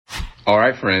All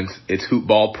right, friends, it's Hoop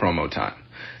Ball promo time.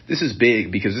 This is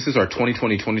big because this is our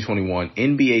 2020-2021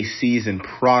 NBA season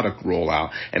product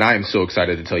rollout, and I am so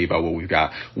excited to tell you about what we've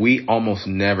got. We almost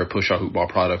never push our Hoop Ball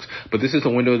products, but this is the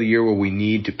window of the year where we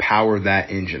need to power that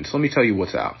engine. So let me tell you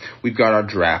what's out. We've got our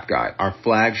draft guide, our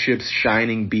flagship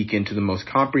shining beacon to the most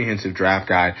comprehensive draft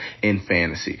guide in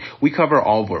fantasy. We cover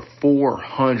over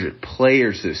 400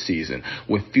 players this season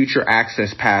with future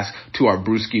access pass to our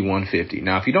Brewski 150.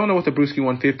 Now, if you don't know what the Brewski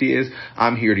 150 is,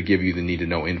 I'm here to give you the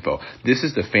need-to-know info. This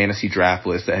is the fantasy draft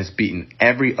list that has beaten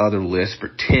every other list for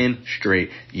 10 straight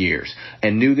years.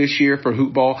 And new this year for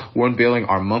Hoop Ball, we're unveiling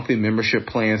our monthly membership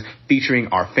plans featuring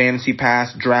our Fantasy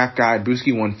Pass, Draft Guide,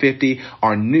 Brewski 150,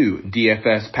 our new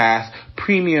DFS Pass,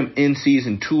 premium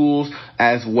in-season tools,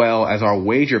 as well as our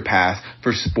Wager Pass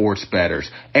for sports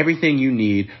bettors. Everything you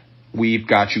need, we've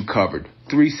got you covered.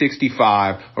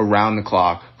 365 around the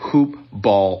clock. Hoop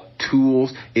Ball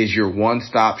Tools is your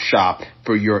one-stop shop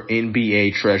for your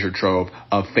NBA treasure trove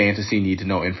of fantasy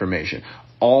need-to-know information.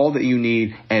 All that you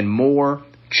need and more.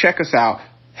 Check us out.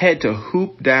 Head to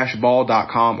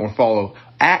hoop-ball.com or follow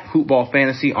at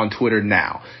hoopballfantasy on Twitter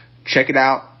now. Check it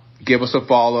out. Give us a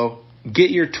follow.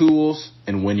 Get your tools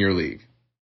and win your league.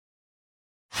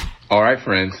 All right,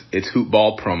 friends, it's Hoop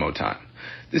Ball promo time.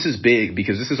 This is big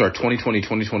because this is our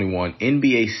 2020-2021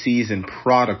 NBA season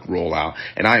product rollout,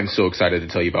 and I am so excited to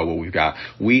tell you about what we've got.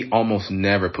 We almost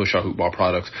never push our Hoop Ball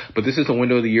products, but this is the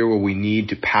window of the year where we need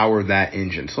to power that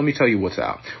engine. So let me tell you what's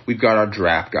out. We've got our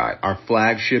draft guide, our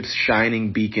flagship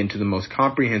shining beacon to the most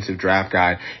comprehensive draft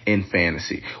guide in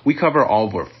fantasy. We cover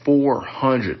over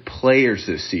 400 players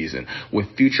this season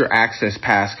with future access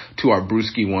pass to our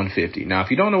Brewski 150. Now, if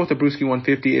you don't know what the Brewski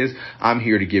 150 is, I'm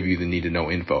here to give you the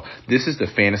need-to-know info. This is the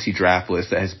fantasy draft list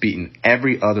that has beaten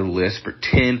every other list for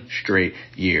 10 straight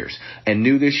years. And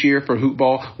new this year for Hoop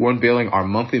Ball, we're unveiling our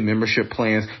monthly membership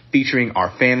plans featuring our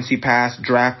Fantasy Pass,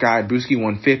 Draft Guide, Brewski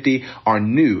 150, our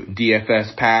new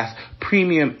DFS Pass,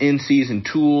 premium in-season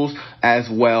tools, as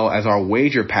well as our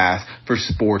Wager Pass for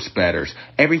sports bettors.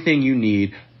 Everything you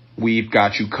need, we've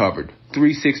got you covered.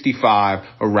 365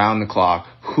 around the clock.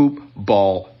 Hoop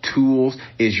Ball Tools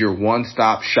is your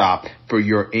one-stop shop for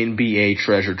your NBA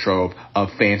treasure trove of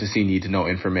fantasy need-to-know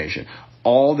information.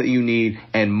 All that you need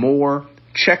and more.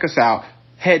 Check us out.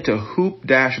 Head to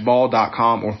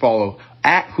hoop-ball.com or follow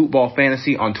at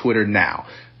hoopballfantasy on Twitter now.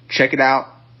 Check it out.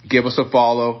 Give us a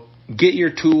follow. Get your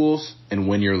tools and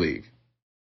win your league.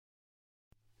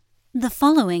 The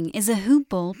following is a Hoop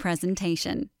Ball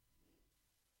presentation.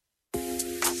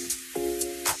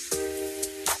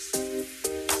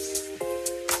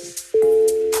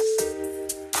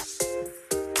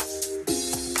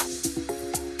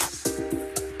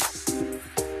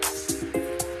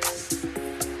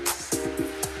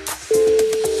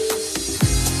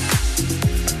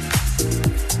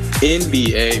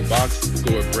 NBA box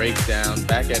score breakdown,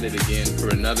 back at it again for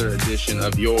another edition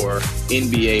of your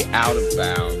NBA Out of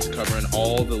Bounds, covering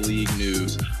all the league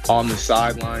news on the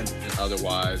sidelines and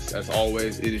otherwise. As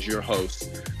always, it is your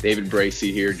host, David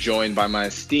Bracey here, joined by my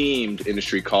esteemed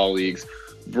industry colleagues,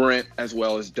 Brent, as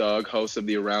well as Doug, hosts of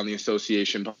the Around the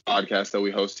Association podcast that we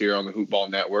host here on the Hoop Ball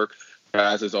Network.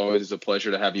 Guys, as always, it's a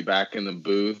pleasure to have you back in the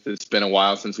booth. It's been a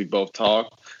while since we both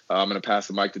talked. I'm going to pass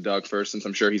the mic to Doug first, since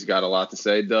I'm sure he's got a lot to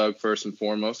say. Doug, first and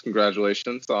foremost,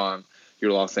 congratulations on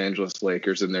your Los Angeles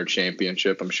Lakers and their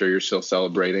championship. I'm sure you're still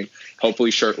celebrating,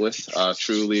 hopefully shirtless,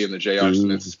 truly in the J.R.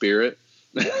 Smith spirit.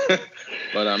 But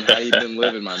how you been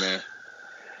living, my man?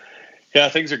 Yeah,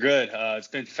 things are good. It's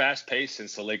been fast-paced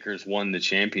since the Lakers won the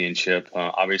championship.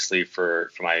 Obviously,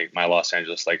 for my Los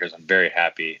Angeles Lakers, I'm very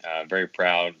happy, very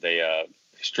proud. They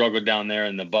struggled down there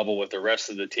in the bubble with the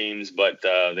rest of the teams, but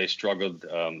they struggled,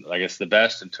 I guess, the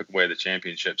best and took away the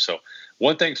championship. So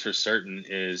one thing's for certain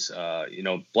is, a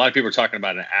lot of people are talking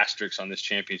about an asterisk on this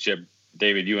championship.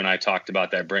 David, you and I talked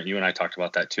about that. Brent, you and I talked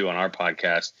about that too on our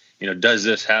podcast. Does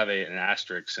this have an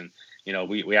asterisk? And,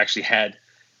 we actually had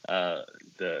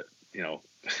the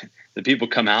people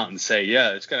come out and say,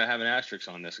 yeah, it's going to have an asterisk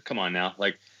on this. Come on now.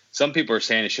 Like, some people are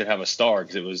saying it should have a star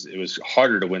because it was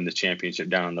harder to win the championship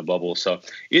down in the bubble. So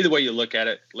either way you look at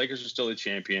it, Lakers are still the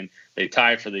champion. They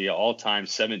tied for the all-time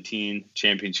 17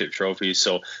 championship trophies.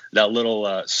 So that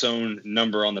little sewn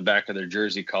number on the back of their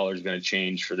jersey collar is going to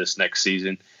change for this next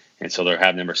season. And so they'll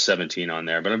have number 17 on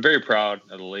there. But I'm very proud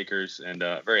of the Lakers and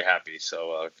very happy.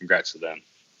 So congrats to them.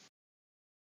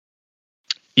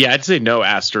 Yeah, I'd say no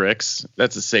asterisks.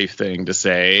 That's a safe thing to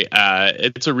say.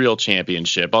 It's a real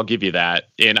championship. I'll give you that.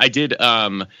 And I did,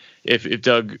 if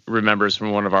Doug remembers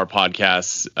from one of our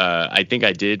podcasts, I think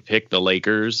I did pick the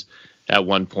Lakers at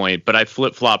one point, but I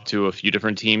flip-flopped to a few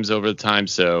different teams over the time.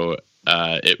 So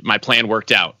my plan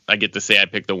worked out. I get to say I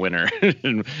picked the winner,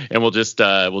 and we'll just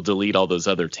we'll delete all those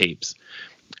other tapes.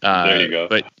 There you go.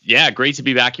 But yeah, great to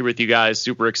be back here with you guys.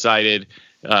 Super excited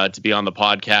to be on the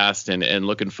podcast, and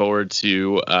looking forward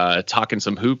to talking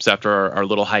some hoops after our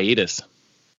little hiatus.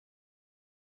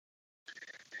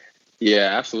 Yeah,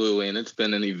 absolutely. And it's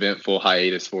been an eventful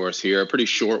hiatus for us here, a pretty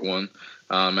short one.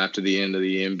 After the end of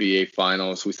the NBA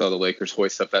Finals, we saw the Lakers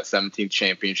hoist up that 17th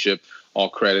championship. All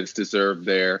credits deserved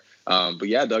there. But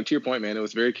yeah, Doug, to your point, man, it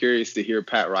was very curious to hear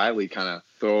Pat Riley kind of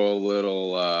throw a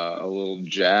little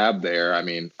jab there. I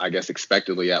mean, I guess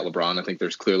expectedly at LeBron. I think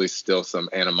there's clearly still some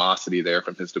animosity there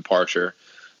from his departure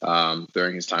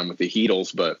during his time with the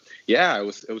Heatles. But yeah, it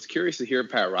was curious to hear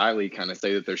Pat Riley kind of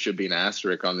say that there should be an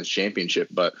asterisk on this championship,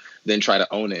 but then try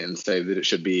to own it and say that it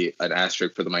should be an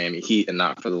asterisk for the Miami Heat and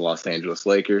not for the Los Angeles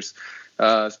Lakers.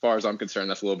 As far as I'm concerned,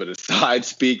 that's a little bit of side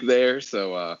speak there.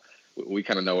 So we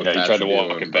kind of know what Pat's he tried to walk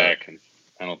doing, it back, and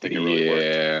I don't think it really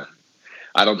worked.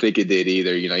 I don't think it did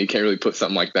either. You know, you can't really put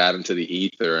something like that into the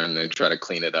ether and then try to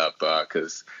clean it up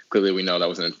because clearly we know that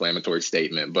was an inflammatory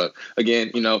statement. But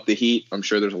again, you know, the Heat, I'm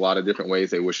sure there's a lot of different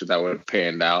ways they wish that would have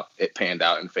panned out. It panned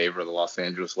out in favor of the Los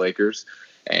Angeles Lakers.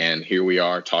 And here we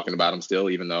are talking about them still,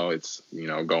 even though it's, you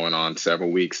know, going on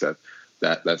several weeks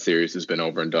that series has been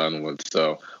over and done with.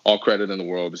 So all credit in the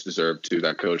world is deserved to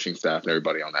that coaching staff and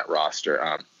everybody on that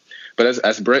roster. But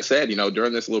as Brett said, you know,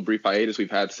 during this little brief hiatus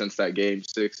we've had since that Game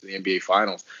 6 of the NBA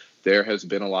Finals, there has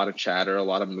been a lot of chatter, a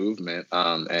lot of movement,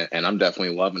 and I'm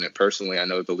definitely loving it. Personally, I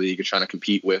know the league is trying to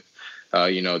compete with,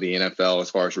 you know, the NFL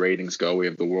as far as ratings go. We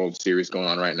have the World Series going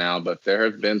on right now, but there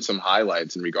have been some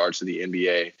highlights in regards to the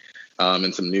NBA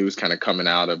and some news kind of coming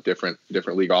out of different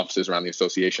league offices around the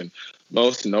association.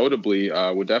 Most notably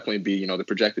would definitely be, you know, the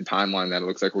projected timeline that it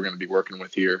looks like we're going to be working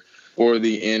with here for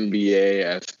the NBA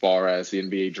as far as the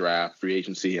NBA draft, free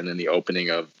agency, and then the opening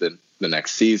of the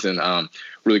next season.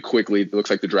 Really quickly, it looks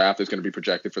like the draft is going to be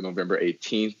projected for November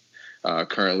 18th.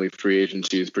 Currently, free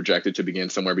agency is projected to begin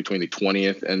somewhere between the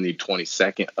 20th and the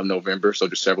 22nd of November, so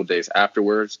just several days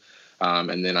afterwards.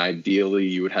 And then ideally,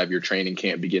 you would have your training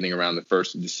camp beginning around the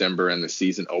 1st of December and the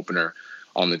season opener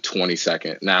on the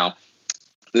 22nd. Now,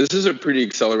 this is a pretty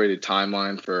accelerated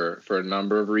timeline for a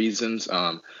number of reasons.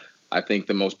 I think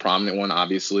the most prominent one,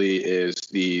 obviously, is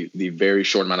the very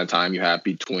short amount of time you have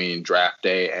between draft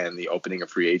day and the opening of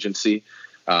free agency.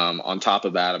 On top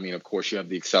of that, I mean, of course, you have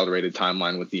the accelerated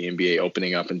timeline with the NBA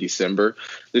opening up in December.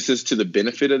 This is to the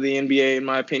benefit of the NBA, in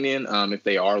my opinion, if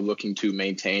they are looking to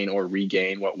maintain or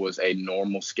regain what was a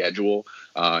normal schedule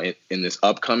in this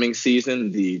upcoming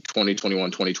season, the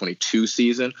 2021-2022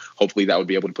 season. Hopefully that would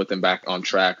be able to put them back on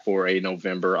track for a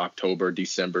November, October,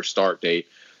 December start date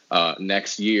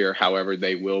next year. However,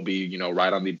 they will be, you know,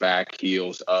 right on the back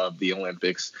heels of the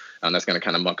Olympics. That's going to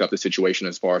kind of muck up the situation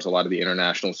as far as a lot of the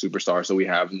international superstars that we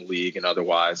have in the league and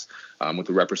otherwise with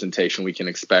the representation we can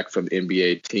expect from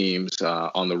NBA teams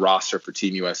on the roster for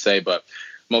Team USA. But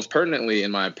most pertinently,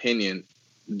 in my opinion,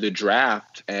 the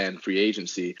draft and free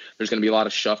agency, there's going to be a lot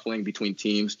of shuffling between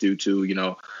teams due to, you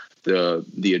know,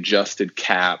 the adjusted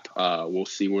cap. We'll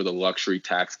see where the luxury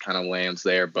tax kind of lands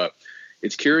there. But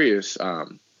it's curious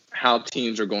how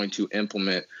teams are going to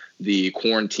implement the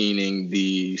quarantining,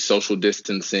 the social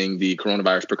distancing, the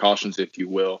coronavirus precautions, if you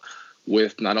will,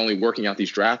 with not only working out these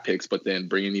draft picks, but then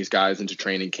bringing these guys into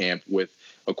training camp with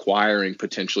acquiring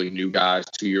potentially new guys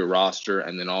to your roster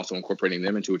and then also incorporating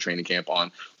them into a training camp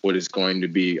on what is going to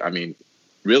be, I mean,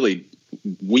 really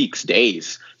weeks,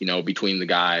 days, you know, between the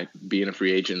guy being a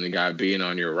free agent and the guy being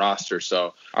on your roster.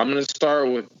 So I'm going to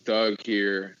start with Doug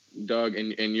here. Doug,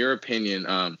 in your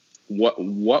opinion,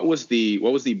 what was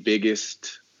the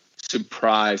biggest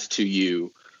surprise to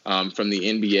you from the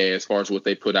NBA as far as what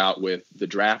they put out with the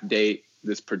draft date,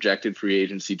 this projected free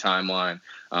agency timeline,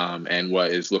 and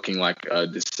what is looking like a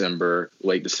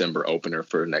late December opener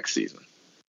for next season?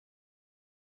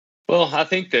 Well, I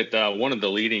think that one of the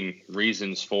leading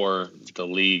reasons for the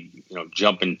league, you know,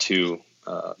 jumping to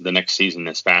the next season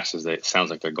as fast as it sounds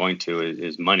like they're going to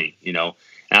is money, you know.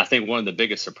 And I think one of the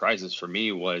biggest surprises for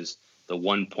me was the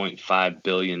 $1.5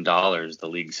 billion the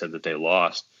league said that they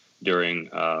lost during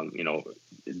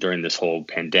this whole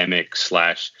pandemic /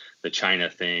 the China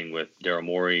thing with Daryl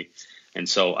Morey. And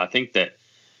so I think that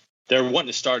they're wanting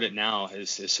to start it now as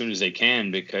soon as they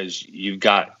can, because you've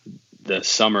got the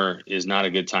summer is not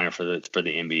a good time for the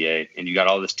NBA, and you got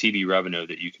all this TV revenue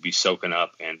that you could be soaking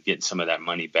up and getting some of that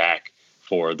money back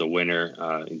for the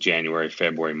winter in January,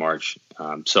 February, March.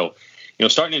 So you know,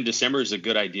 starting in December is a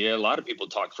good idea. A lot of people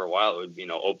talked for a while. It would, you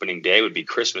know, opening day would be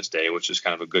Christmas Day, which is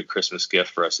kind of a good Christmas gift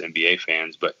for us NBA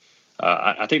fans. But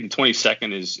I think the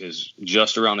 22nd is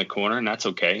just around the corner, and that's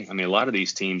okay. I mean, a lot of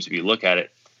these teams, if you look at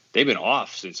it, they've been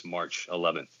off since March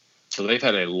 11th. So they've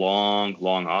had a long,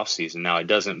 long off season. Now, it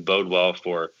doesn't bode well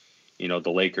for,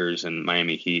 the Lakers and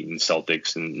Miami Heat and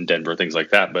Celtics and Denver, things like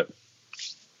that. But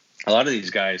a lot of these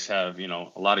guys have,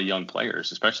 a lot of young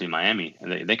players, especially Miami,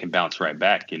 and they can bounce right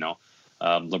back,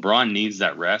 LeBron needs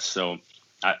that rest. So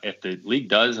if the league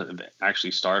does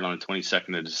actually start on the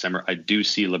 22nd of December, I do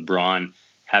see LeBron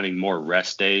having more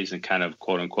rest days and kind of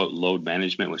quote unquote load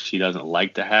management, which he doesn't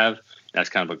like to have. That's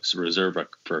kind of a reserve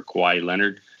for Kawhi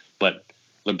Leonard. But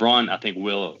LeBron, I think,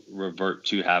 will revert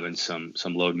to having some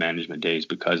load management days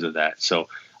because of that. So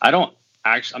I'm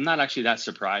not actually that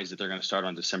surprised that they're going to start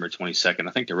on December 22nd.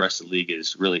 I think the rest of the league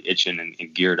is really itching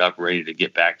and geared up, ready to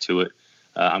get back to it.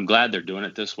 I'm glad they're doing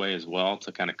it this way as well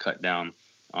to kind of cut down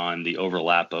on the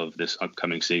overlap of this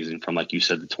upcoming season from, like you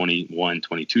said, the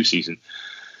 21-22 season.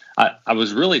 I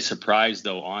was really surprised,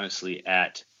 though, honestly,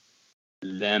 at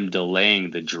them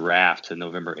delaying the draft to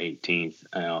November 18th.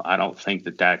 I don't think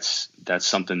that's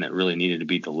something that really needed to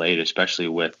be delayed, especially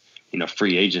with,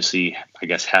 free agency, I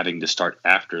guess, having to start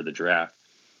after the draft.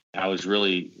 I was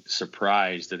really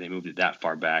surprised that they moved it that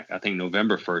far back. I think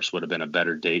November 1st would have been a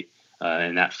better date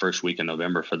in that first week in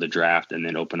November for the draft, and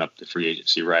then open up the free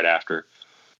agency right after.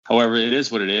 However, it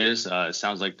is what it is. It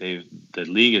sounds like the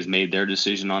league has made their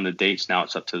decision on the dates. Now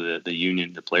it's up to the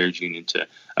union, the players' union, to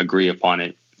agree upon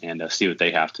it and see what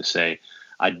they have to say.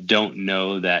 I don't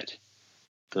know that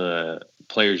the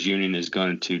players' union is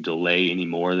going to delay any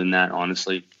more than that,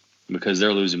 honestly, because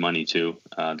they're losing money too.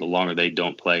 The longer they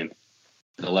don't play,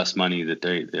 the less money that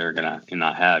they're going to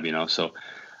not have. So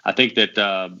I think that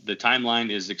the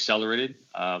timeline is accelerated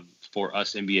for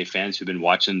us NBA fans who've been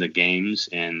watching the games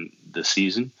and the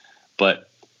season. But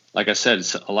like I said,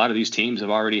 a lot of these teams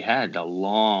have already had a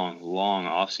long, long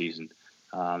off season.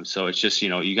 So it's just,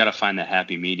 you got to find that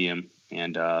happy medium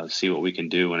and see what we can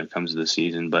do when it comes to the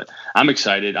season. But I'm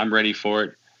excited. I'm ready for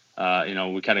it.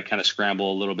 We kind of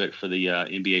scramble a little bit for the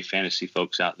NBA fantasy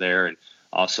folks out there, and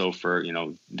also for,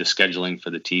 the scheduling for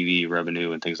the TV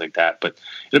revenue and things like that. But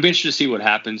it'll be interesting to see what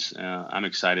happens. I'm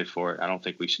excited for it. I don't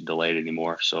think we should delay it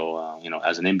anymore. So,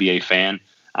 as an NBA fan,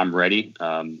 I'm ready.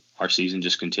 Our season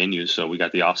just continues. So we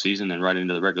got the off season and right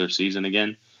into the regular season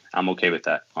again. I'm okay with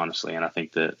that, honestly. And I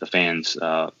think the fans,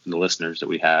 the listeners that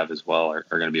we have as well are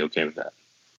going to be okay with that.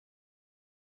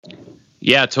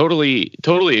 Yeah, totally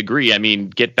agree. I mean,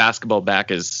 get basketball back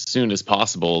as soon as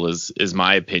possible is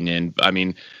my opinion. I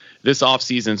mean, this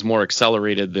offseason's more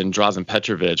accelerated than Drazen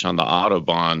Petrovic on the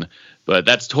Autobahn, but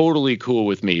that's totally cool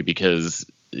with me because,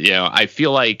 I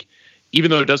feel like even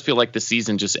though it does feel like the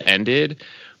season just ended,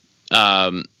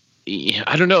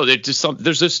 I don't know.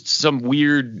 There's just some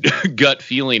weird gut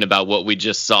feeling about what we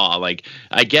just saw. Like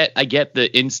I get the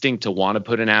instinct to want to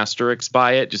put an asterisk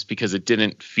by it just because it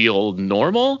didn't feel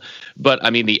normal. But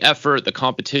I mean, the effort, the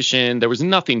competition, there was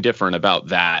nothing different about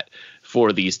that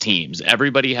for these teams.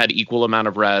 Everybody had equal amount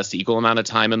of rest, equal amount of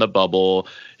time in the bubble.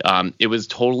 It was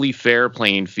totally fair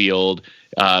playing field.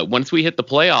 Once we hit the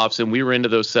playoffs and we were into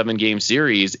those 7-game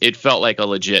series, it felt like a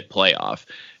legit playoff.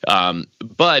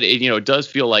 But it does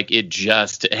feel like it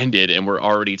just ended and we're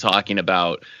already talking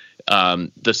about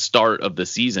the start of the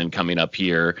season coming up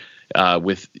here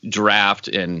with draft.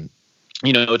 And,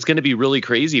 it's going to be really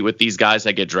crazy with these guys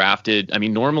that get drafted. I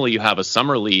mean, normally you have a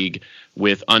summer league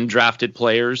with undrafted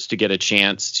players to get a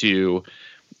chance to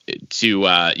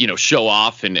show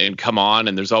off and come on.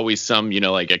 And there's always some,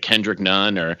 like a Kendrick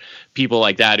Nunn or people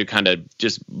like that who kind of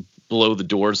just blow the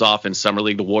doors off in summer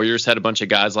league. The Warriors had a bunch of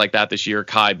guys like that this year,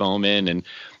 Kai Bowman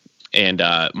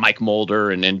and Mike Mulder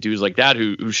and dudes like that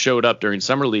who showed up during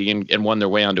summer league and won their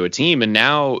way onto a team. And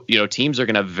now, teams are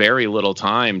going to have very little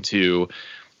time to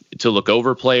look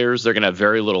over players. They're going to have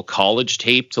very little college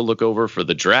tape to look over for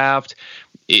the draft.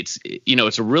 It's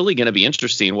really going to be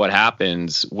interesting what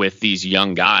happens with these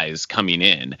young guys coming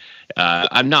in.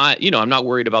 I'm not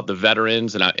worried about the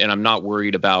veterans and I'm not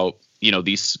worried about,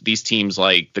 these teams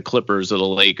like the Clippers or the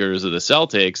Lakers or the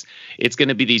Celtics. It's going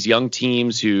to be these young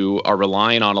teams who are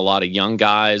relying on a lot of young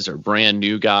guys or brand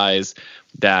new guys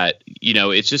that,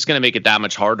 it's just going to make it that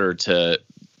much harder to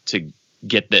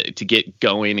get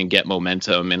going and get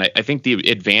momentum. And I think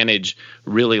the advantage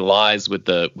really lies with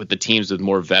the teams with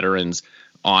more veterans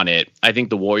on it. I think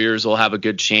the Warriors will have a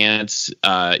good chance,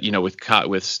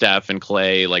 with Steph and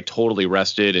Clay like totally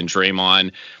rested and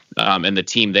Draymond and the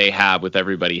team they have with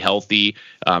everybody healthy.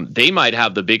 They might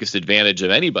have the biggest advantage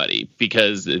of anybody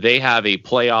because they have a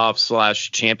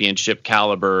playoff / championship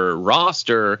caliber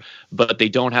roster, but they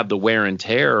don't have the wear and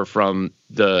tear from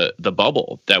the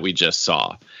bubble that we just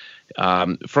saw.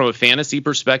 From a fantasy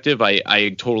perspective, I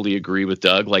totally agree with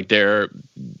Doug. Like,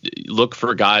 look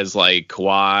for guys like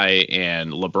Kawhi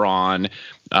and LeBron,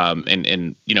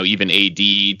 and even AD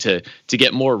to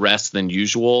get more rest than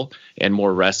usual and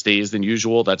more rest days than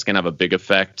usual. That's going to have a big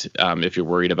effect if you're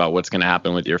worried about what's going to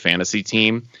happen with your fantasy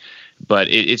team. But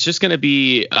it's just going to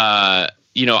be, I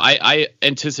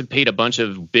anticipate a bunch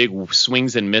of big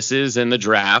swings and misses in the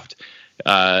draft.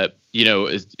 Or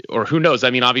who knows? I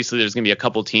mean, obviously there's going to be a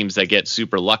couple teams that get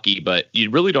super lucky, but you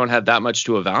really don't have that much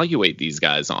to evaluate these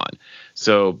guys on.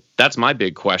 So that's my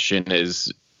big question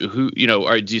is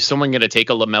is someone going to take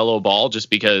a LaMelo Ball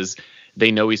just because they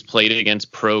know he's played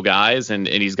against pro guys and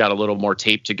he's got a little more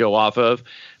tape to go off of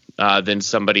than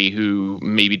somebody who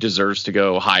maybe deserves to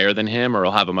go higher than him or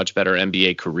will have a much better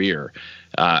NBA career?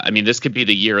 This could be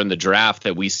the year in the draft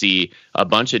that we see a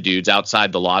bunch of dudes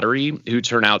outside the lottery who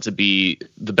turn out to be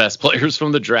the best players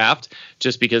from the draft,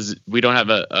 just because we don't have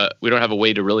a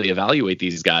way to really evaluate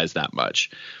these guys that much.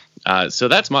 So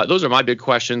those are my big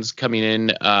questions coming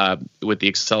in with the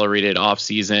accelerated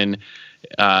offseason.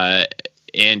 I'm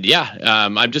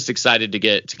just excited to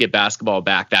get basketball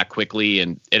back that quickly,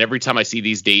 and every time I see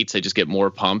these dates, I just get more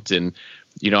pumped, and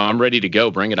I'm ready to go.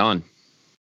 Bring it on.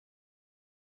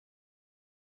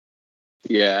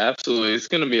 Yeah, absolutely. It's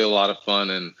going to be a lot of fun.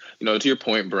 And, to your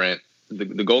point, Brent, the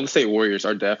Golden State Warriors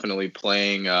are definitely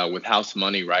playing with house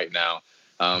money right now,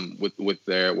 with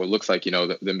their what looks like,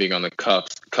 them being on the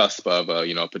cusp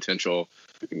of, potential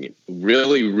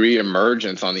really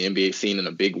reemergence on the NBA scene in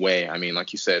a big way. I mean,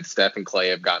 like you said, Steph and Clay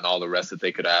have gotten all the rest that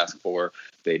they could ask for.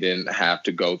 They didn't have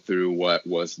to go through what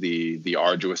was the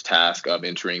arduous task of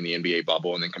entering the NBA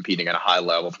bubble and then competing at a high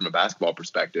level from a basketball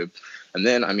perspective. And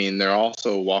then, they're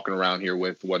also walking around here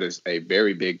with what is a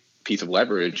very big piece of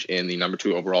leverage in the number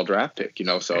 2 overall draft pick,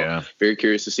 Very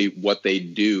curious to see what they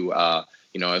do,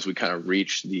 as we kind of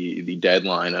reach the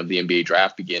deadline of the NBA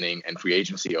draft beginning and free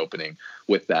agency opening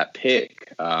with that pick,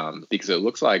 because it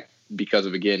looks like, because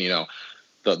of, again,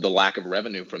 the lack of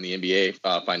revenue from the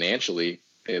NBA financially,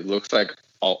 it looks like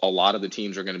a lot of the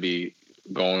teams are going to be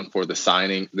going for the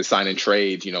sign and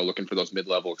trades, looking for those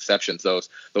mid-level exceptions, those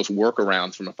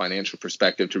workarounds from a financial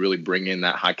perspective to really bring in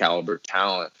that high caliber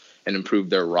talent and improve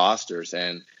their rosters.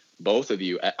 And both of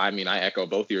you, I echo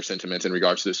both of your sentiments in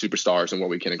regards to the superstars and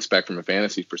what we can expect from a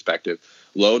fantasy perspective.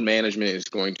 Load management is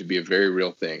going to be a very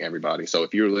real thing, everybody. So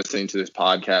if you're listening to this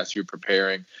podcast, you're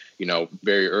preparing,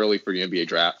 very early for your NBA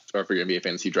draft or for your NBA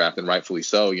fantasy draft, and rightfully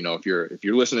so. If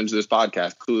you're listening to this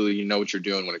podcast, clearly you know what you're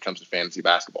doing when it comes to fantasy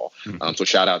basketball. So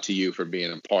shout out to you for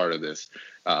being a part of this.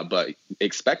 But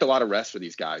expect a lot of rest for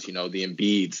these guys. The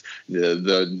Embiids,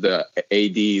 the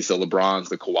ADs, the LeBrons,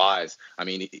 the Kawhis.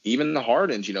 Even the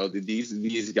Hardens.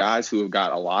 These guys who have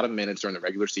got a lot of minutes during the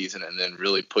regular season and then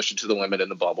really push it to the limit in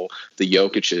the bubble. The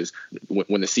Jokic's.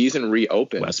 When the season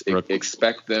reopens,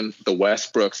 expect them. The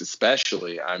Westbrooks,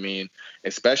 especially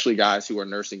guys who are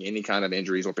nursing any kind of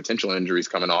injuries or potential injuries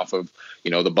coming off of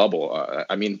the bubble.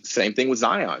 Same thing with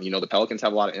Zion. The Pelicans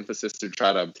have a lot of emphasis to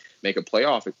try to make a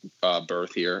playoff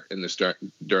berth here in this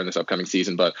during this upcoming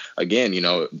season. But again,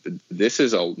 this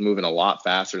is moving a lot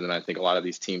faster than I think a lot of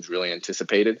these teams really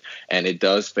anticipated, and it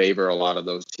does favor a lot of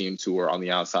those teams who are on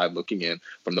the outside looking in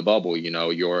from the bubble.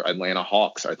 Your Atlanta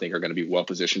Hawks, I think, are going to be well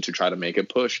positioned to try to make a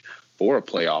push for a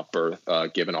playoff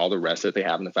berth, given all the rest that they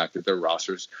have and the fact that their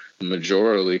rosters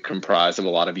majorly comprised of a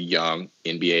lot of young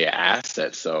NBA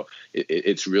assets. So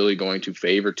it's really going to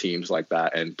favor teams like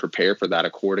that, and prepare for that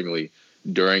accordingly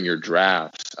during your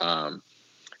drafts.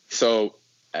 So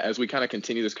as we kind of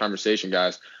continue this conversation,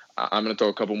 guys, I'm going to throw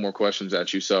a couple more questions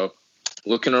at you. So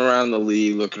looking around the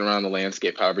league, looking around the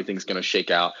landscape, how everything's going to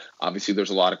shake out, obviously there's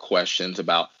a lot of questions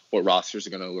about what rosters are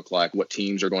going to look like, what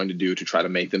teams are going to do to try to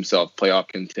make themselves playoff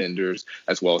contenders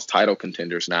as well as title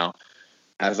contenders. Now,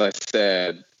 as I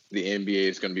said, the NBA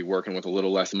is going to be working with a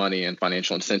little less money and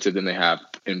financial incentive than they have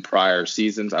in prior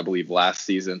seasons. I believe last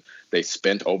season they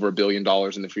spent over $1 billion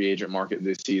in the free agent market.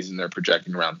 This season they're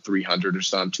projecting around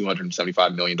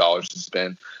 $275 million to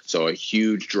spend. So a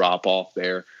huge drop off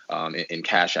there in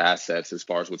cash assets as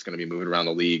far as what's going to be moving around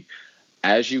the league.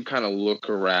 As you kind of look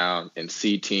around and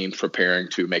see teams preparing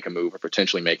to make a move or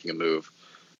potentially making a move,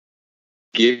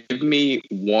 give me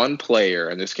one player,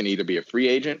 and this can either be a free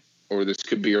agent or this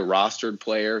could be a rostered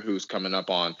player who's coming up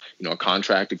on, a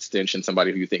contract extension,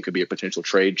 somebody who you think could be a potential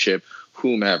trade chip,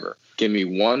 whomever. Give me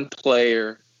one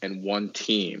player and one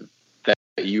team that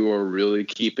you are really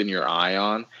keeping your eye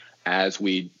on as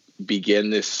we begin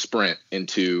this sprint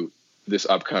into this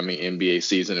upcoming NBA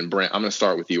season. And Brent, I'm going to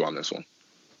start with you on this one.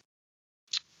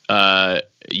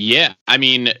 Yeah,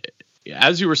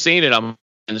 as you were saying it, I'm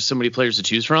there's so many players to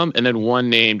choose from. And then one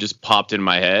name just popped in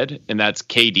my head, and that's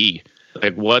KD.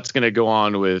 Like, what's going to go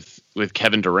on with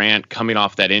Kevin Durant coming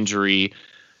off that injury,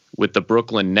 with the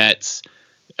Brooklyn Nets?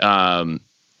 Kyrie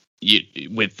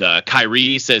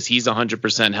says he's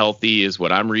 100% healthy, is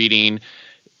what I'm reading.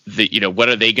 What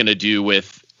are they going to do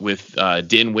with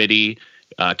Dinwiddie?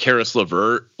 Karis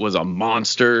LeVert was a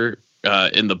monster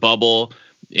in the bubble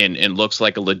and looks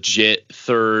like a legit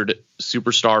third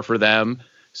superstar for them.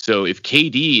 So if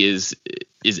KD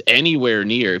is anywhere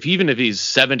near, even if he's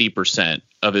 70%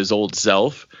 of his old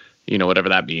self, whatever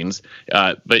that means,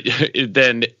 but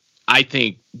then I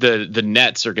think the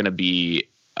Nets are going to be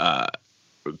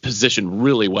positioned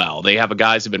really well. They have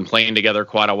guys who've been playing together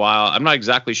quite a while. I'm not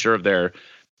exactly sure of their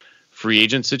free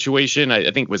agent situation. I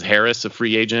think was Harris a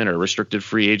free agent or restricted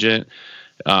free agent,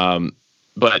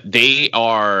 but they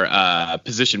are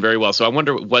positioned very well. So I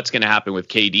wonder what's going to happen with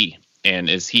KD, and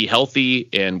is he healthy,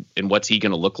 and what's he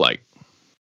going to look like?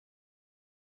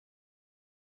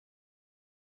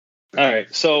 All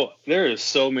right, so there is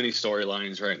so many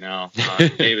storylines right now,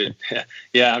 David.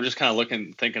 Yeah, I'm just kind of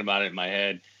thinking about it in my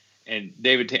head. And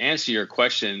David, to answer your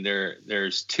question,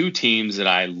 there's two teams that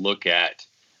I look at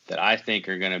that I think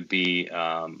are going to be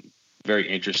very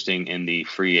interesting in the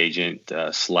free agent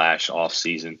slash off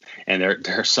season, and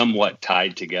they're somewhat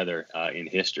tied together in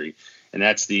history, and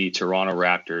that's the Toronto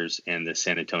Raptors and the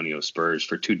San Antonio Spurs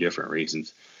for two different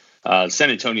reasons. San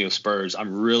Antonio Spurs,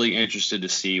 I'm really interested to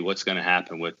see what's going to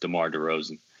happen with DeMar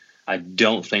DeRozan. I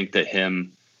don't think that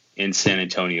him in San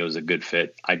Antonio is a good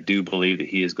fit. I do believe that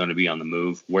he is going to be on the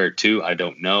move. Where to, I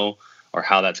don't know, or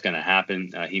how that's going to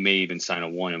happen. He may even sign a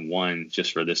 1-and-1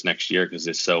 just for this next year because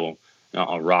it's so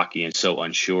rocky and so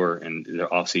unsure, and their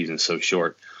offseason is so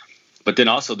short. But then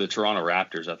also the Toronto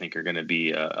Raptors, I think, are going to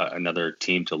be another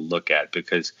team to look at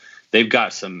because they've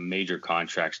got some major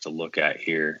contracts to look at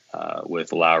here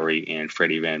with Lowry and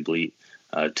Freddie VanVleet.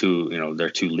 They're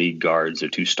two lead guards. They're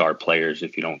two star players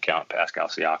if you don't count Pascal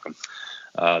Siakam.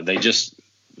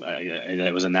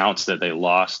 It was announced that they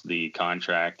lost the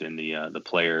contract and the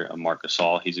player Marc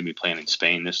Gasol. He's going to be playing in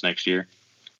Spain this next year.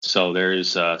 So there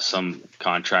is some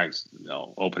contracts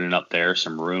opening up there,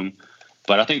 some room.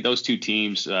 But I think those two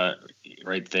teams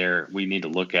right there we need to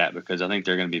look at because I think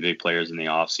they're going to be big players in the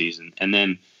offseason. And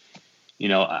then,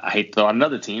 I hate to throw out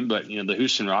another team, but, the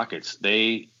Houston Rockets,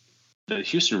 the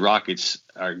Houston Rockets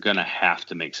are going to have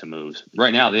to make some moves.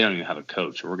 Right now, they don't even have a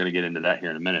coach. We're going to get into that here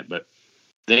in a minute. But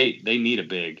they need a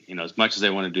big, as much as they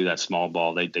want to do that small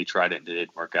ball, they tried it and it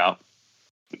didn't work out.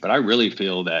 But I really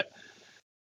feel that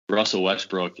Russell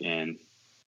Westbrook and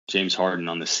James Harden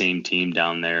on the same team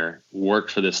down there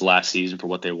worked for this last season for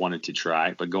what they wanted to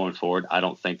try. But going forward, I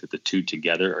don't think that the two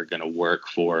together are going to work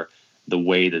for the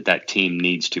way that team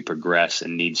needs to progress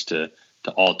and needs to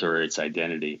alter its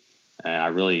identity. And I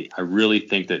really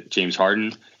think that James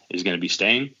Harden is going to be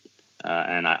staying.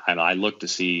 And I look to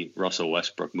see Russell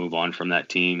Westbrook move on from that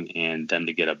team and them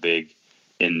to get a big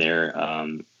in there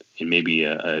and maybe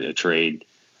a trade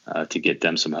to get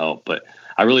them some help. But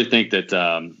I really think that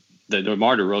that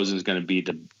DeMar DeRozan is going to be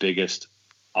the biggest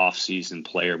offseason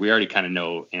player. We already kind of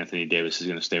know Anthony Davis is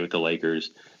going to stay with the Lakers.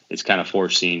 It's kind of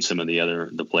foreseen some of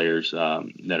the players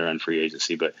that are on free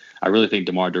agency. But I really think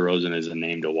DeMar DeRozan is a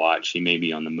name to watch. He may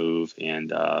be on the move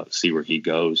and see where he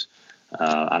goes.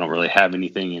 I don't really have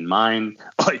anything in mind,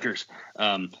 Lakers,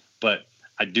 but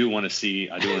I do want to see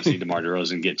DeMar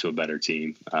DeRozan get to a better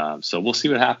team. So we'll see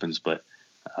what happens, but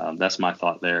that's my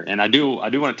thought there. And I do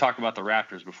want to talk about the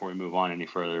Raptors before we move on any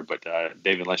further. But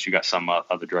David, unless you got some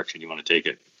other direction you want to take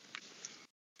it.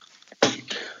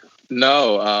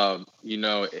 No,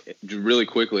 really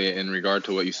quickly in regard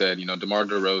to what you said, DeMar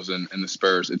DeRozan and the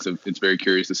Spurs, it's very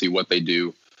curious to see what they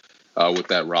do with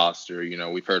that roster.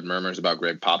 We've heard murmurs about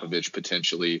Greg Popovich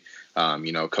potentially,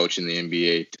 coaching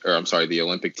the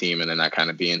Olympic team, and then that kind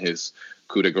of being his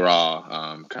coup de grace,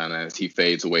 kind of as he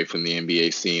fades away from the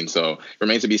NBA scene. So it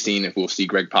remains to be seen if we'll see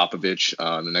Greg Popovich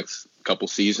in the next couple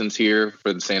seasons here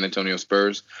for the San Antonio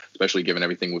Spurs, especially given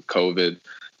everything with COVID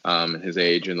and his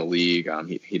age in the league.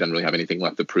 He doesn't really have anything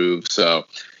left to prove. So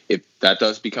if that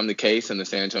does become the case and the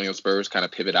San Antonio Spurs kind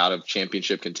of pivot out of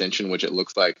championship contention, which it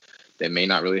looks like they may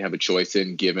not really have a choice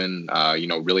in, given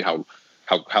really how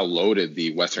loaded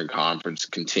the Western Conference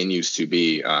continues to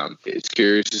be. It's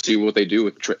curious to see what they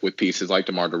do with pieces like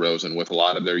DeMar DeRozan, with a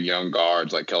lot of their young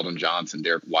guards like Keldon Johnson,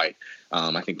 Derek White.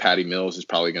 I think Patty Mills is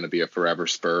probably going to be a forever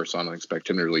Spur, so I don't expect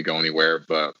him to really go anywhere.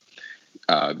 But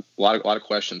a lot of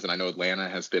questions, and I know Atlanta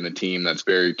has been a team that's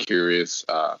very curious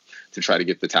to try to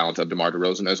get the talent of DeMar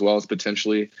DeRozan, as well as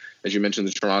potentially, as you mentioned,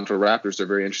 the Toronto Raptors. They're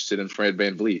very interested in Fred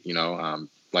VanVleet.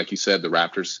 Like you said, the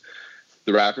Raptors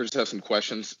The Raptors have some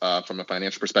questions from a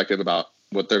financial perspective about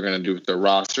what they're going to do with their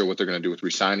roster, what they're going to do with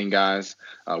re-signing guys,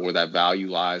 where that value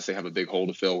lies. They have a big hole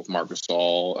to fill with Marc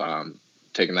Gasol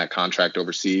taking that contract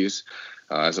overseas,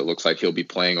 as it looks like he'll be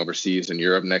playing overseas in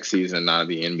Europe next season, not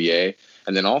the NBA.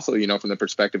 And then also, from the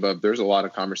perspective of, there's a lot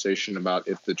of conversation about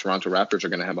if the Toronto Raptors are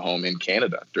going to have a home in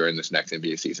Canada during this next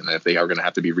NBA season, and if they are going to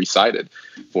have to be recited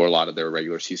for a lot of their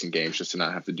regular season games, just to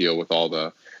not have to deal with all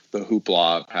the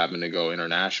hoopla of having to go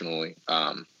internationally,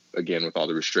 again, with all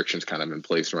the restrictions kind of in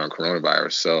place around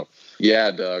coronavirus. So, yeah,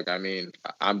 Doug, I mean,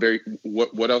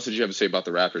 what else did you have to say about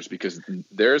the Raptors? Because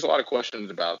there's a lot of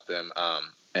questions about them,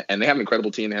 and they have an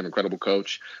incredible team, they have an incredible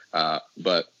coach,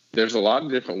 but there's a lot of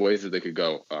different ways that they could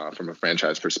go from a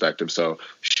franchise perspective. So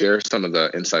share some of the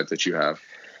insights that you have.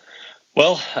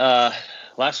 Well,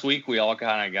 last week we all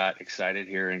kind of got excited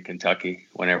here in Kentucky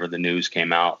whenever the news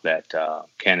came out that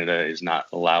Canada is not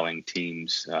allowing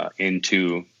teams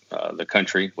into the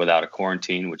country without a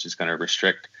quarantine, which is going to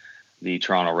restrict the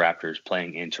Toronto Raptors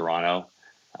playing in Toronto.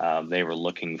 They were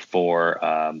looking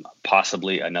for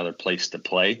possibly another place to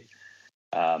play,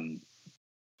 to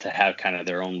have kind of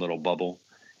their own little bubble.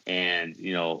 And,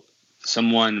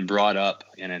 someone brought up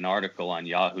in an article on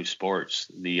Yahoo Sports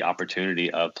the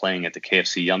opportunity of playing at the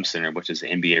KFC Yum Center, which is the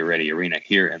NBA ready arena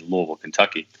here in Louisville,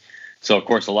 Kentucky. So, of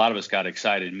course, a lot of us got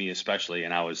excited, me especially,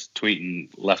 and I was tweeting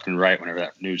left and right whenever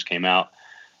that news came out.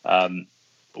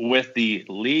 With the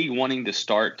league wanting to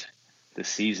start the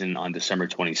season on December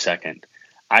 22nd,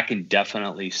 I can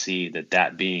definitely see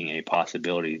that being a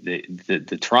possibility.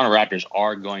 The Toronto Raptors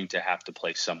are going to have to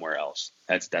play somewhere else.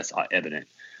 That's evident.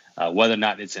 Whether or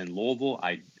not it's in Louisville,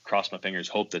 I cross my fingers,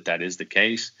 hope that is the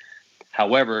case.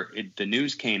 However, the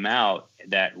news came out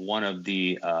that one of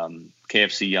the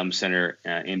KFC Yum Center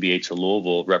NBA to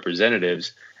Louisville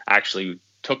representatives actually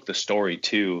took the story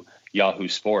to Yahoo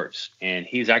Sports, and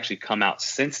he's actually come out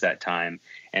since that time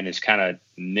and has kind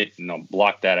of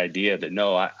blocked that idea that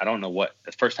I don't know what.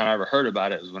 The first time I ever heard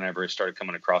about it was whenever it started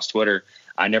coming across Twitter.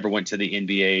 I never went to the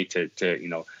NBA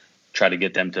to try to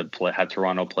get them to have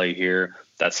Toronto play here.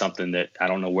 That's something that I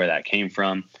don't know where that came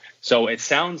from. So it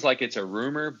sounds like it's a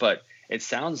rumor, but it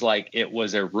sounds like it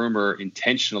was a rumor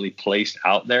intentionally placed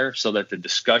out there so that the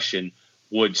discussion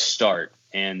would start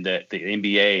and that the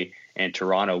NBA and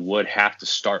Toronto would have to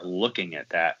start looking at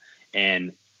that.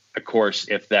 And of course,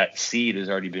 if that seed has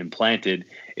already been planted,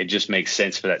 it just makes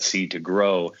sense for that seed to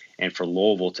grow and for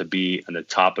Louisville to be on the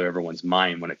top of everyone's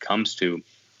mind when it comes to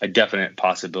a definite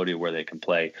possibility of where they can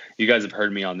play. You guys have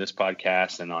heard me on this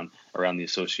podcast and on around the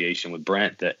association with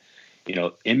Brent that,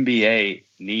 NBA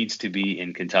needs to be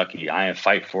in Kentucky. I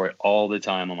fight for it all the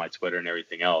time on my Twitter and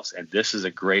everything else. And this is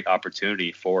a great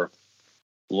opportunity for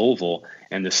Louisville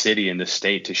and the city and the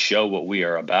state to show what we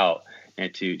are about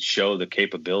and to show the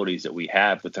capabilities that we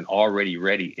have with an already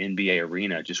ready NBA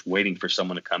arena, just waiting for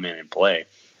someone to come in and play.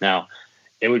 Now,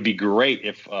 it would be great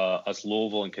if us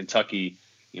Louisville and Kentucky,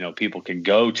 people can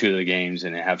go to the games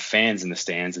and have fans in the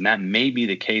stands, and that may be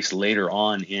the case later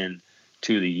on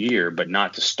into the year, but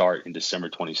not to start in December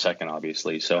 22nd,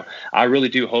 obviously. So I really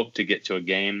do hope to get to a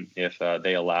game if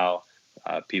they allow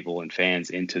people and fans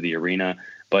into the arena.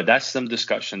 But that's some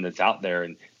discussion that's out there,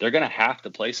 and they're going to have to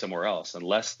play somewhere else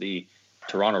unless the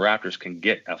Toronto Raptors can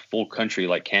get a full country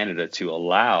like Canada to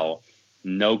allow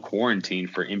no quarantine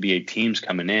for NBA teams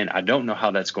coming in. I don't know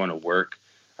how that's going to work.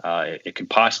 It could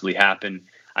possibly happen.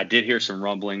 I did hear some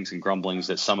rumblings and grumblings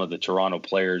that some of the Toronto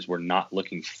players were not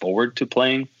looking forward to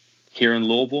playing here in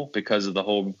Louisville because of the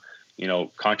whole,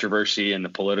 controversy in the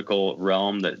political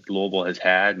realm that Louisville has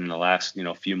had in the last,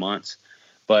 few months.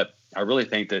 But I really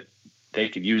think that they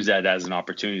could use that as an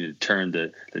opportunity to turn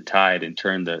the tide and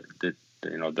turn the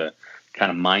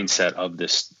kind of mindset of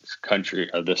this country,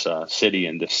 of this city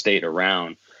and the state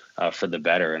around for the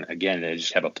better. And again, they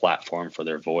just have a platform for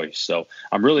their voice. So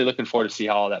I'm really looking forward to see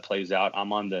how all that plays out.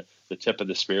 I'm on the tip of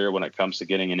the spear when it comes to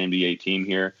getting an NBA team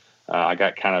here. I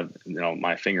got kind of,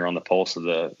 my finger on the pulse of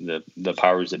the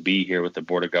powers that be here with the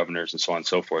Board of Governors and so on and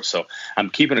so forth. So I'm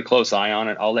keeping a close eye on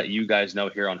it. I'll let you guys know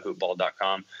here on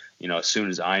hoopball.com. As soon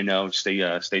as I know, stay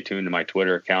tuned to my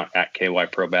Twitter account at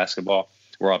KYProBasketball,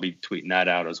 where I'll be tweeting that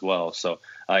out as well. So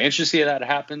interested to see how that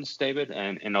happens, David.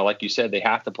 And like you said, they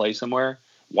have to play somewhere.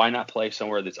 Why not play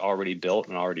somewhere that's already built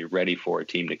and already ready for a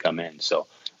team to come in? So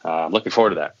looking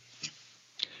forward to that.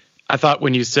 I thought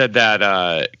when you said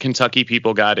that Kentucky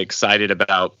people got excited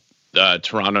about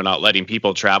Toronto not letting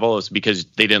people travel, it's because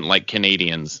they didn't like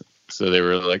Canadians. So they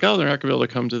were like, oh, they're not going to be able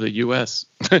to come to the U.S.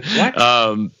 What?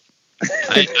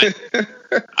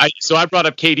 So I brought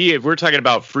up KD. If we're talking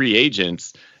about free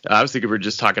agents, I was thinking we're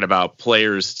just talking about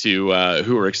players who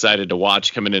are excited to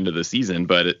watch coming into the season.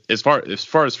 But as far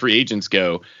as free agents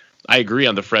go, I agree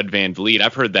on the Fred VanVleet.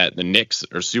 I've heard that the Knicks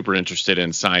are super interested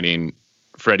in signing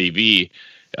Freddie V.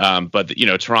 But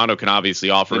Toronto can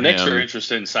obviously offer him. The Knicks are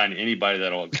interested in signing anybody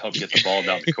that'll help get the ball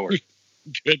down the court.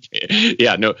 Good.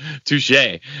 Yeah, no,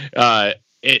 touche.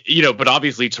 But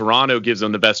obviously Toronto gives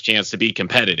them the best chance to be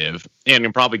competitive and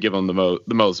can probably give them the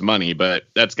most money. But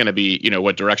that's going to be,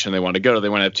 what direction they want to go. They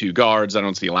want to have two guards. I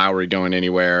don't see Lowry going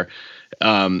anywhere.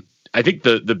 I think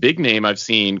the big name I've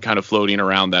seen kind of floating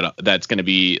around that's going to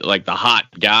be like the hot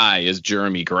guy is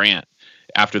Jeremy Grant.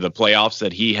 After the playoffs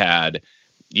that he had,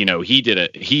 he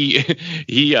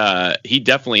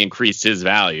definitely increased his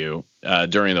value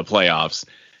during the playoffs.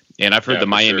 And I've heard the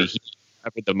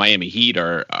Miami Heat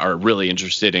are really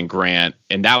interested in Grant,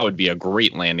 and that would be a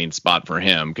great landing spot for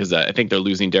him because I think they're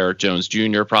losing Derrick Jones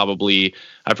Jr. probably.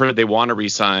 I've heard they want to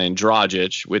re-sign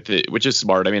Dragic which is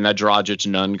smart. I mean, that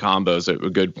Dragic-Nunn combo is a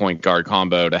good point guard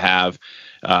combo to have.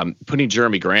 Putting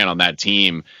Jeremy Grant on that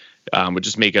team would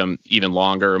just make him even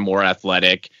longer, more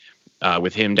athletic.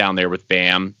 With him down there with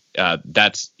Bam,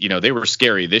 they were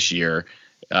scary this year.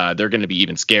 They're going to be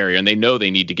even scarier, and they know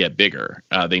they need to get bigger.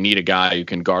 They need a guy who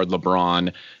can guard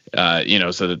LeBron,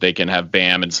 so that they can have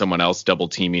Bam and someone else double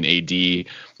teaming AD.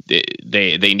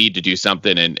 They need to do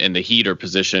something, and the Heat are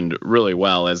positioned really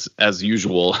well as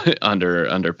usual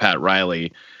under Pat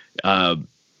Riley.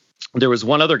 There was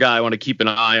one other guy I want to keep an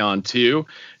eye on too,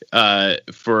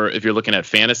 for if you're looking at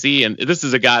fantasy, and this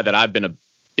is a guy that I've been a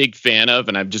big fan of,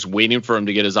 and I'm just waiting for him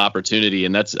to get his opportunity,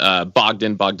 and that's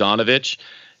Bogdan Bogdanović.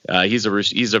 He's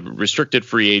a restricted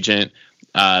free agent.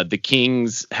 The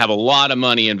Kings have a lot of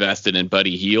money invested in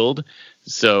Buddy Hield,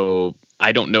 so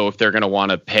I don't know if they're going to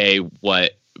want to pay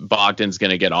what Bogdan's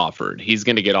going to get offered. He's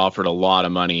going to get offered a lot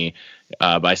of money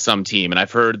by some team, and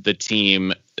I've heard the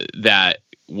team that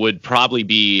would probably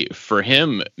be for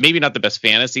him, maybe not the best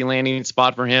fantasy landing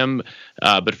spot for him,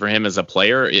 but for him as a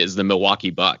player is the Milwaukee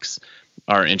Bucks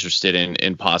are interested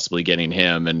in possibly getting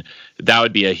him. And that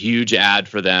would be a huge add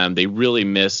for them. They really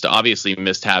missed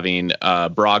having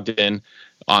Brogdon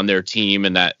on their team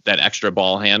and that extra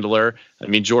ball handler. I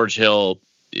memean, George Hill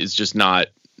is just not,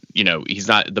 he's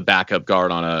not the backup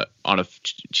guard on a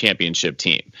championship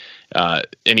team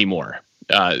anymore.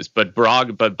 But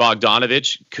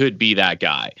Bogdanović could be that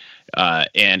guy.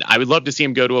 And I would love to see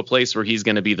him go to a place where he's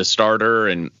going to be the starter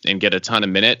and get a ton of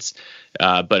minutes.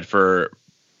 But for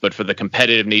the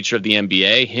competitive nature of the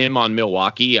NBA, him on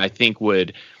Milwaukee, I think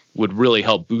would really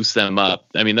help boost them up.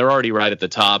 I mean, they're already right at the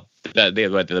top. They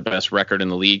have the best record in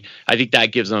the league. I think that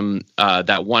gives them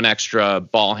that one extra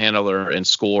ball handler and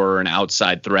scorer and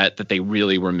outside threat that they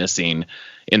really were missing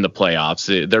in the playoffs.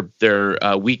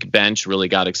 Their weak bench really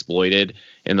got exploited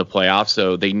in the playoffs,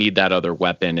 so they need that other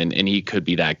weapon, and he could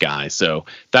be that guy. So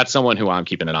that's someone who I'm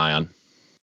keeping an eye on.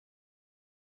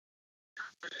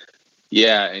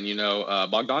 Yeah, and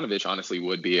Bogdanović honestly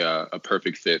would be a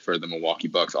perfect fit for the Milwaukee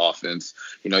Bucks offense.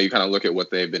 You kind of look at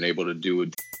what they've been able to do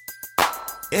with.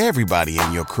 Everybody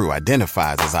in your crew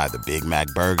identifies as either Big Mac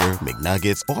Burger,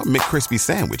 McNuggets, or McCrispy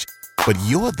Sandwich. But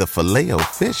you're the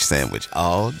Filet-O-Fish Sandwich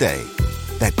all day.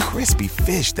 That crispy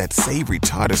fish, that savory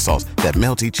tartar sauce, that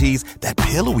melty cheese, that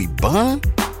pillowy bun.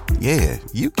 Yeah,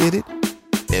 you get it.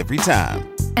 Every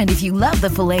time. And if you love the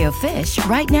Filet-O-Fish,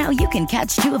 right now you can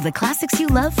catch two of the classics you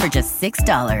love for just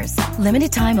 $6.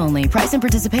 Limited time only. Price and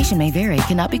participation may vary.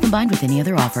 Cannot be combined with any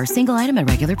other offer. Single item at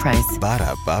regular price.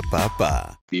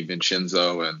 Ba-da-ba-ba-ba.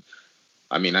 DiVincenzo, and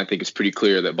I think it's pretty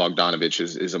clear that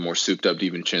Bogdanović is a more souped-up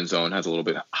DiVincenzo and has a little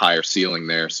bit higher ceiling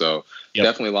there. So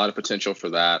Definitely a lot of potential for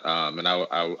that, and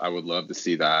I would love to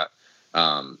see that.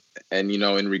 And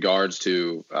in regards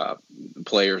to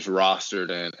players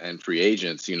rostered and free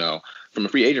agents, from a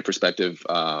free agent perspective,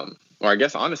 or I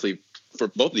guess honestly, for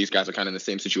both of these guys are kind of in the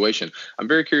same situation. I'm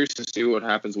very curious to see what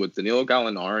happens with Danilo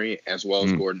Gallinari as well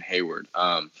as Gordon Hayward.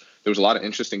 There was a lot of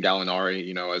interest in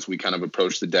Gallinari, as we kind of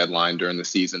approached the deadline during the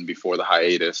season before the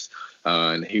hiatus,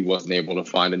 and he wasn't able to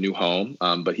find a new home.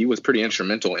 But he was pretty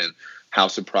instrumental in how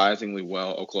surprisingly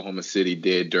well Oklahoma City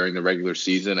did during the regular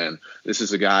season. And this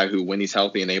is a guy who, when he's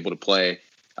healthy and able to play,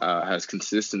 has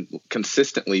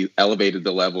consistently elevated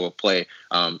the level of play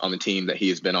on the team that he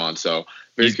has been on. So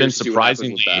he's been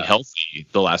surprisingly healthy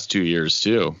the last 2 years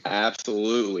too.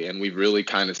 Absolutely. And we've really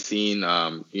kind of seen,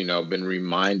 been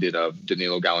reminded of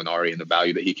Danilo Gallinari and the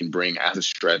value that he can bring as a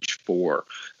stretch four.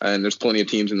 And there's plenty of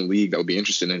teams in the league that would be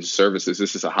interested in his services.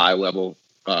 This is a high level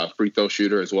free throw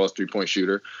shooter as well as 3-point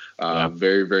shooter.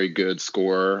 Very, very good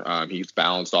scorer. He's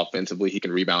balanced offensively. He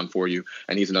can rebound for you.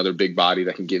 And he's another big body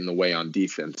that can get in the way on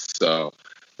defense. So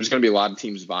there's going to be a lot of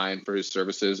teams vying for his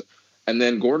services. And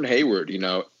then Gordon Hayward,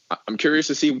 I'm curious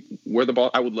to see where the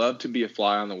ball. I would love to be a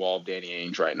fly on the wall of Danny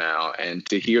Ainge right now and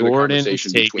to hear the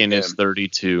conversation between taking his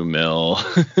 $32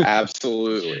 million.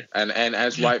 Absolutely, and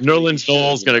as right, Nerlens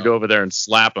Noel's going to go over there and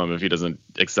slap him if he doesn't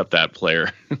accept that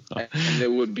player. And it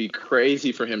would be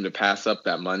crazy for him to pass up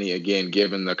that money again,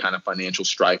 given the kind of financial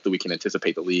strife that we can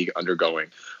anticipate the league undergoing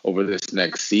over this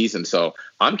next season. So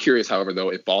I'm curious, however, though,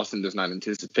 if Boston does not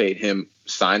anticipate him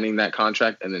signing that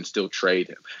contract and then still trade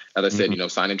him. As I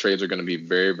said, signing trades are going to be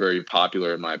very, very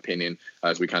popular, in my opinion,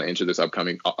 as we kind of enter this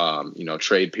upcoming,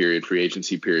 trade period, free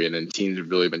agency period, and teams have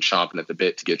really been chomping at the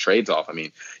bit to get trades off. I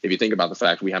mean, if you think about the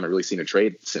fact we haven't really seen a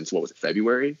trade since,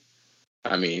 February?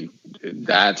 I mean,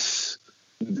 there's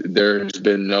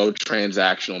been no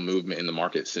transactional movement in the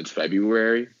market since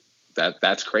February.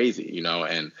 That's crazy,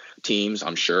 and teams,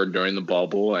 I'm sure, during the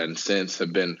bubble and since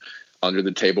have been under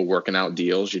the table working out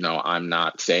deals. I'm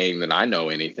not saying that I know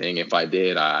anything. If I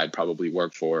did, I'd probably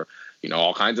work for,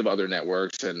 all kinds of other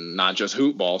networks and not just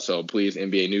Hoopball. So please,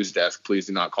 NBA News Desk, please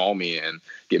do not call me and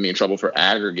get me in trouble for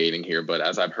aggregating here. But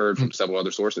as I've heard from several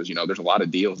other sources, there's a lot of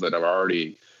deals that are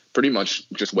already pretty much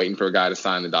just waiting for a guy to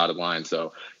sign the dotted line.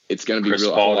 So it's going to be Chris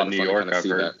real. Paul in New York, I've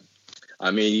heard. That. I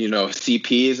mean,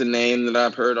 CP is a name that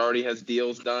I've heard already has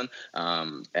deals done.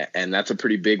 And that's a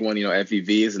pretty big one. FEV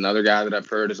is another guy that I've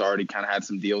heard has already kind of had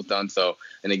some deals done. So,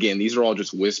 and again, these are all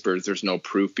just whispers. There's no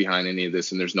proof behind any of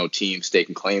this, and there's no team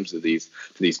staking claims to these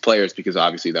players, because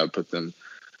obviously that would put them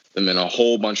in a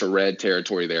whole bunch of red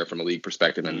territory there from a league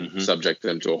perspective and subject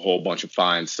them to a whole bunch of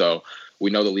fines. So we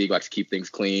know the league likes to keep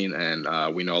things clean,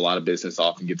 and we know a lot of business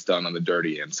often gets done on the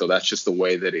dirty end. So that's just the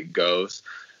way that it goes.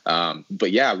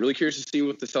 But yeah, really curious to see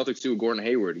what the Celtics do with Gordon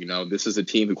Hayward. This is a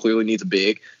team who clearly needs a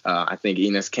big. I think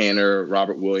Enes Kanter,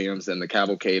 Robert Williams, and the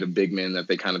cavalcade of big men that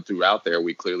they kind of threw out there,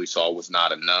 we clearly saw was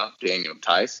not enough. Daniel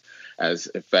Tice, as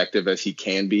effective as he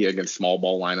can be against small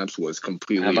ball lineups, was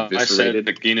completely eviscerated. I said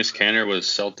that Enes Kanter was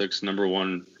Celtics'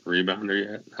 #1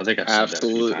 rebounder yet? I think I said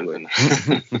absolutely.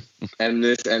 That and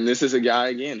this is a guy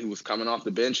again who was coming off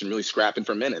the bench and really scrapping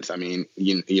for minutes. I mean,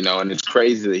 and it's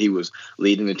crazy that he was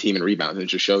leading the team in rebounds. And it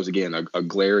just shows again a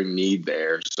glaring need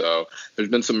there. So there's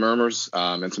been some murmurs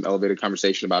and some elevated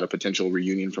conversation about a potential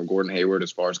reunion from Gordon Hayward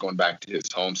as far as going back to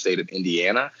his home state of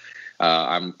Indiana.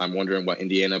 I'm wondering what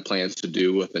Indiana plans to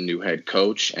do with a new head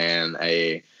coach and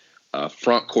a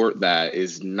front court that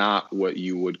is not what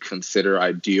you would consider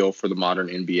ideal for the modern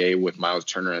NBA with Miles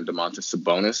Turner and Domantas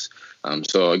Sabonis.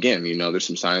 So again, there's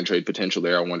some sign and trade potential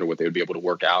there. I wonder what they would be able to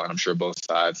work out, and I'm sure both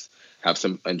sides have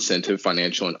some incentive,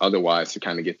 financial and otherwise, to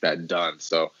kind of get that done.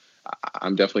 So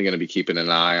I'm definitely going to be keeping an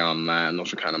eye on that. And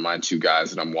those are kind of my two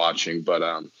guys that I'm watching.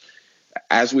 But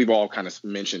as we've all kind of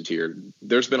mentioned here,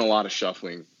 there's been a lot of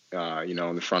shuffling,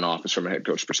 in the front office from a head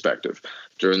coach perspective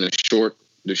during the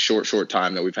short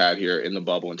time that we've had here in the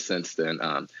bubble. And since then,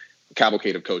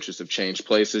 cavalcade of coaches have changed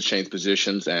places, changed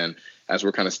positions. And as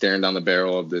we're kind of staring down the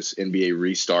barrel of this NBA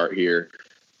restart here,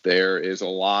 there is a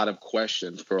lot of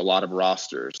questions for a lot of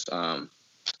rosters.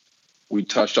 We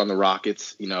touched on the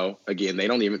Rockets. Again, they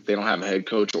don't have a head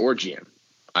coach or GM.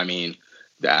 I mean,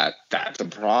 that's a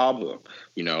problem.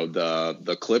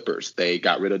 The Clippers, they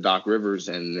got rid of Doc Rivers,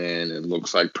 and then it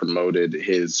looks like promoted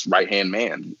his right-hand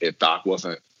man. If Doc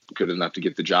wasn't good enough to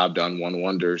get the job done, one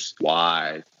wonders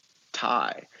why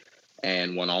Ty.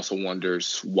 And one also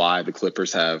wonders why the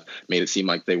Clippers have made it seem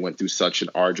like they went through such an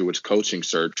arduous coaching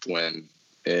search when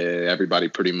everybody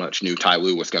pretty much knew Ty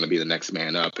Lue was going to be the next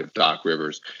man up if Doc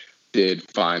Rivers did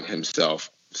find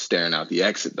himself staring out the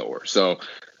exit door. So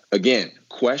again,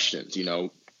 questions.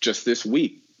 Just this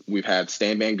week we've had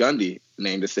Stan Van Gundy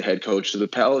named as the head coach of the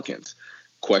Pelicans.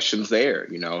 Questions there.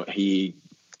 He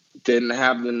didn't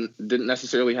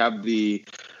necessarily have the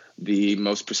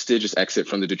most prestigious exit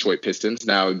from the Detroit Pistons.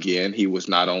 Now, again, he was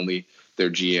not only their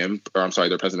GM,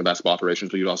 their president of basketball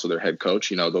operations, but he was also their head coach.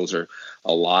 Those are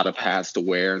a lot of hats to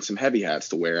wear and some heavy hats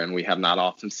to wear, and we have not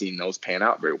often seen those pan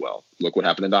out very well. Look what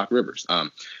happened to Doc Rivers.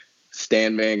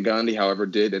 Stan Van Gundy, however,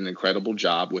 did an incredible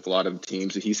job with a lot of the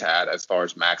teams that he's had as far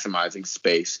as maximizing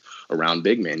space around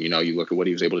big men. You look at what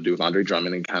he was able to do with Andre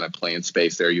Drummond and kind of playing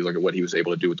space there. You look at what he was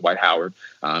able to do with Dwight Howard.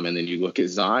 And then you look at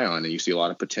Zion and you see a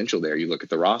lot of potential there. You look at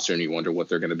the roster and you wonder what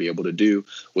they're going to be able to do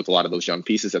with a lot of those young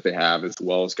pieces that they have, as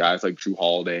well as guys like Drew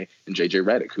Holiday and JJ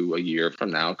Redick, who a year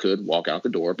from now could walk out the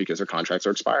door because their contracts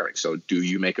are expiring. So do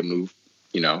you make a move,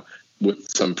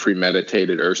 with some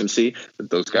premeditated urgency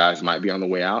that those guys might be on the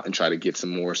way out and try to get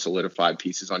some more solidified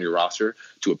pieces on your roster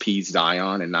to appease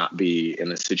Zion and not be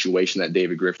in a situation that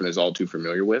David Griffin is all too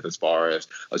familiar with as far as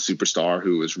a superstar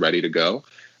who is ready to go?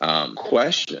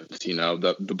 Questions,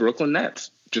 the Brooklyn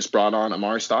Nets. just brought on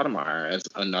Amari Stoudemire as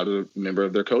another member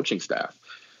of their coaching staff.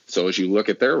 So as you look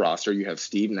at their roster, you have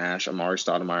Steve Nash, Amari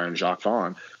Stoudemire, and Jacques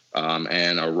Vaughn,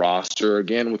 and a roster,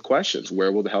 again, with questions.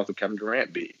 Where will the health of Kevin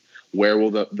Durant be? Where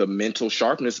will the mental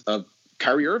sharpness of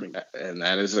Kyrie Irving? And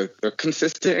that is a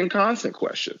consistent and constant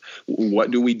question.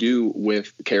 What do we do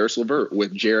with Karis LeVert,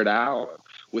 with Jared Allen,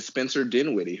 with Spencer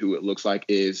Dinwiddie, who it looks like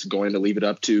is going to leave it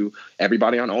up to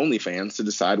everybody on OnlyFans to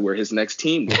decide where his next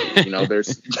team will be? You know,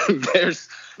 there's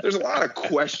a lot of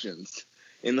questions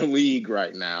in the league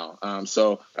right now.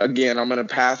 So again, I'm going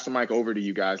to pass the mic over to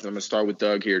you guys. I'm going to start with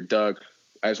Doug here. Doug,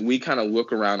 as we kind of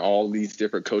look around all these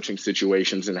different coaching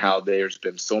situations and how there's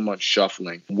been so much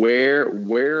shuffling, where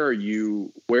are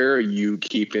you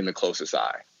keeping the closest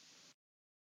eye?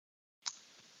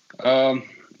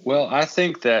 Well, I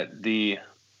think that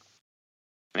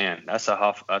that's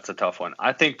a tough one.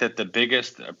 I think that the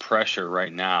biggest pressure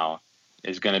right now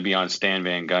is going to be on Stan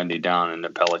Van Gundy down in the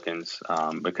Pelicans,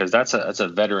 because that's a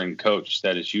veteran coach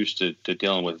that is used to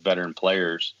dealing with veteran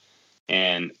players.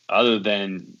 And other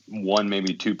than one,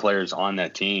 maybe two players on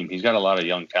that team, he's got a lot of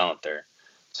young talent there.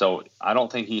 So I don't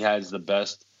think he has the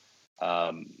best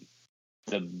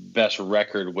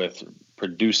record with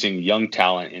producing young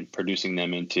talent and producing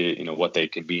them into, you know, what they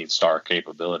could be in star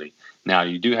capability. Now,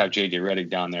 you do have JJ Redick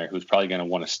down there, who's probably going to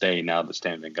want to stay now that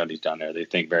Stan Van Gundy's down there. They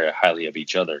think very highly of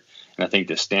each other. And I think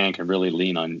that Stan can really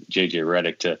lean on JJ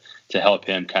Redick to help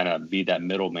him kind of be that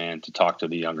middleman to talk to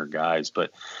the younger guys.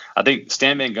 But I think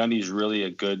Stan Van Gundy is really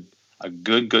a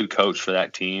good coach for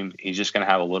that team. He's just going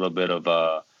to have a little bit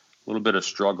of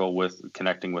struggle with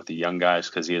connecting with the young guys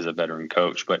because he is a veteran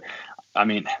coach. But I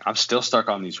mean, I'm still stuck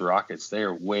on these Rockets. They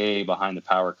are way behind the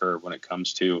power curve when it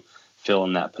comes to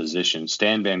filling that position.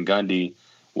 Stan Van Gundy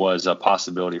was a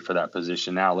possibility for that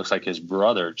position. Now it looks like his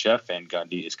brother, Jeff Van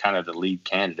Gundy, is kind of the lead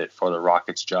candidate for the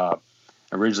Rockets job.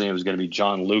 Originally it was going to be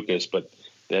John Lucas, but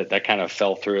that kind of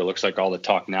fell through. It looks like all the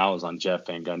talk now is on Jeff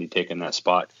Van Gundy taking that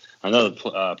spot. Another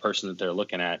person that they're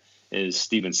looking at is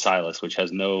Stephen Silas, which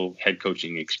has no head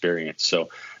coaching experience. So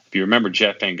if you remember,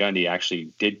 Jeff Van Gundy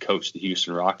actually did coach the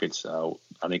Houston Rockets,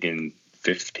 I think in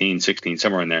 15, 16,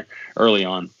 somewhere in there, early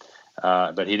on.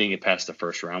 But he didn't get past the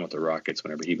first round with the Rockets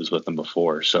whenever he was with them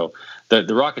before. So the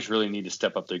Rockets really need to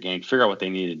step up their game, figure out what they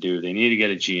need to do. They need to get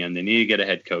a GM. They need to get a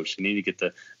head coach. They need to get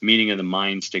the meeting of the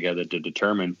minds together to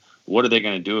determine what are they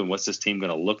going to do and what's this team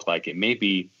going to look like. It may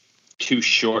be too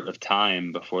short of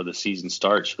time before the season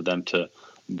starts for them to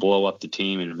blow up the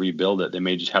team and rebuild it. They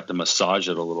may just have to massage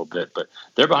it a little bit, but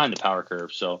they're behind the power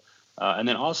curve. So, and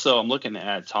then also I'm looking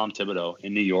at Tom Thibodeau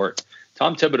in New York.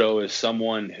 Tom Thibodeau is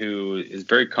someone who is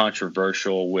very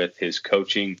controversial with his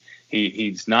coaching.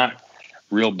 He's not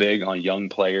real big on young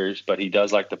players, but he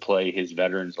does like to play his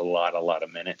veterans a lot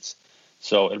of minutes.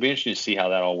 So it'll be interesting to see how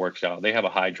that all works out. They have a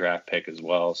high draft pick as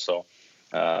well. So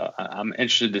I'm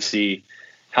interested to see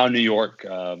how New York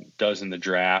does in the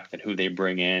draft and who they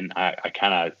bring in. I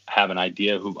kind of have an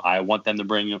idea who I want them to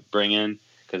bring in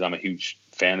because I'm a huge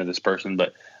fan of this person.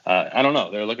 But I don't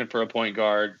know. They're looking for a point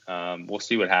guard. We'll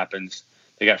see what happens.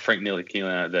 They got Frank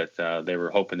Ntilikina that they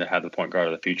were hoping to have the point guard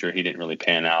of the future. He didn't really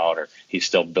pan out, or he's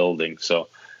still building. So,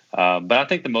 but I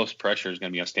think the most pressure is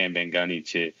going to be on Stan Van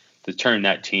Gundy to turn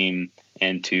that team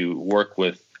and to work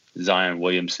with Zion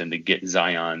Williamson to get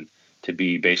Zion to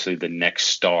be basically the next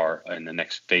star and the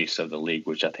next face of the league,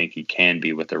 which I think he can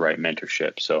be with the right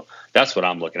mentorship. So that's what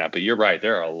I'm looking at. But you're right.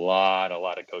 There are a lot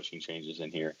of coaching changes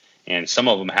in here. And some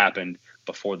of them happened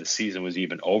before the season was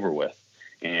even over with.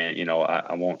 And, you know,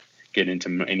 I won't get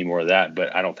into any more of that,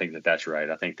 but I don't think that that's right.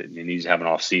 I think that you need to have an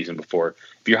off season before.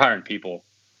 If you're hiring people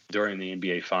during the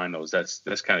NBA finals,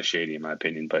 that's kind of shady in my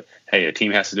opinion. But hey, a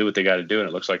team has to do what they got to do. And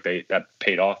it looks like that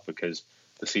paid off because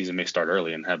the season may start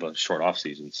early and have a short off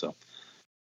season. So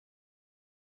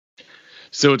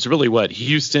it's really what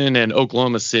Houston and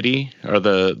Oklahoma City are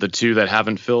the two that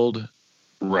haven't filled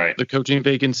the coaching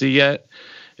vacancy yet.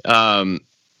 I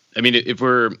mean, if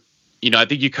we're, you know, I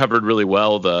think you covered really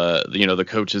well the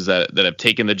coaches that have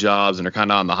taken the jobs and are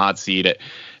kind of on the hot seat.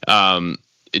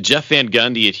 Jeff Van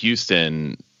Gundy at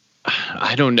Houston,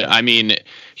 I don't know. I mean,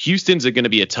 Houston's going to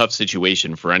be a tough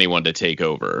situation for anyone to take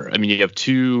over. I mean, you have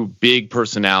two big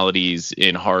personalities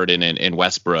in Harden and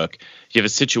Westbrook. You have a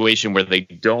situation where they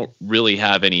don't really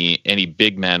have any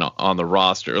big men on the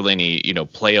roster, or any, you know,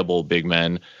 playable big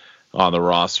men on the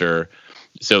roster.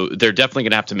 So they're definitely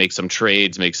going to have to make some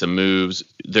trades, make some moves.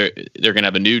 They're going to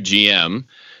have a new GM.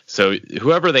 So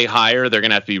whoever they hire, they're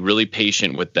going to have to be really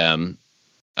patient with them.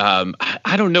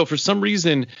 I don't know. For some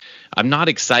reason, I'm not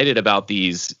excited about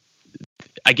these.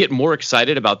 I get more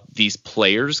excited about these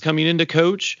players coming into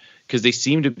coach because they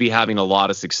seem to be having a lot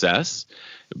of success.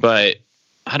 But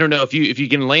I don't know if you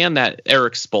can land that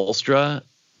Eric Spoelstra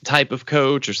type of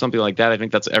coach or something like that. I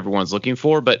think that's what everyone's looking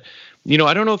for. But,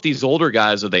 I don't know if these older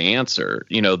guys are the answer,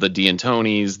 the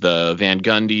D'Antonis, the Van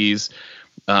Gundys.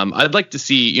 I'd like to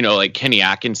see, like Kenny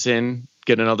Atkinson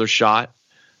get another shot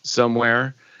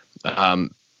somewhere,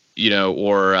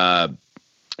 or I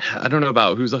don't know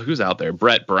about who's out there.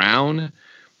 Brett Brown,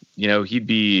 he'd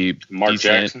be Mark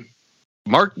decent. Jackson.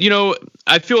 Mark,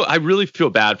 I really feel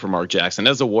bad for Mark Jackson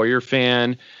as a Warrior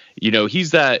fan.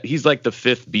 He's like the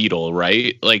fifth Beatle,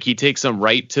 right? Like he takes them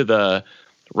right to the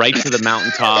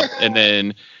mountaintop, and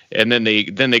then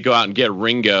they go out and get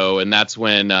Ringo, and that's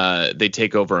when they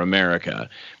take over America.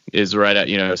 Is right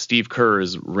at Steve Kerr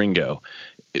is Ringo.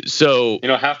 So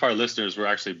half our listeners were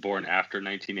actually born after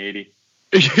 1980.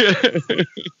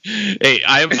 Hey,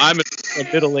 I'm a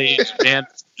middle-aged man.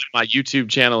 My YouTube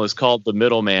channel is called The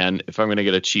Middleman, if I'm going to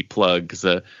get a cheap plug, because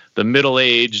the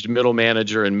middle-aged middle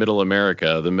manager in Middle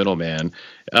America, the middleman.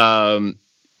 So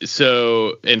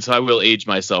I will age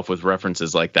myself with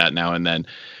references like that now and then.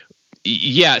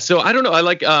 Yeah, so I don't know. I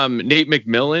like Nate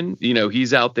McMillan.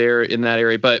 He's out there in that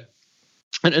area, but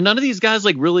none of these guys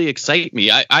like really excite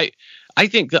me. I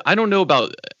think that I don't know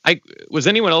about. Was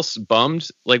anyone else bummed?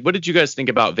 Like, what did you guys think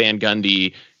about Van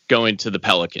Gundy going to the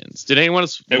Pelicans? Did anyone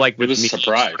else it with was me? A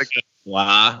surprise.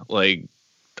 Like,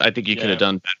 I think he could have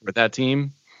done better with that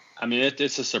team. I mean,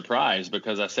 it's a surprise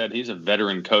because I said he's a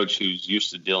veteran coach who's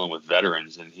used to dealing with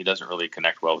veterans, and he doesn't really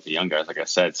connect well with the young guys, like I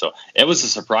said. So it was a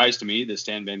surprise to me that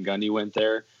Stan Van Gundy went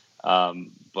there.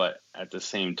 But at the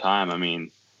same time, I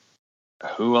mean,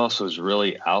 who else was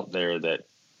really out there that?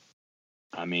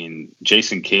 I mean,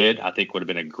 Jason Kidd, I think would have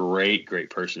been a great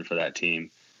person for that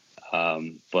team.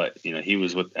 But he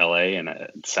was with LA, and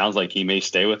it sounds like he may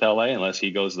stay with LA unless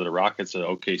he goes to the Rockets or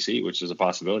OKC, which is a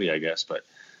possibility, I guess. But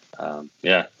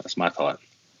that's my thought.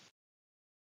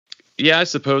 Yeah, I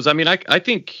suppose. I mean, I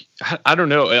think, I don't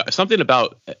know, something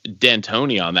about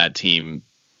D'Antoni on that team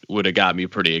would have got me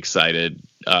pretty excited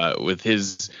with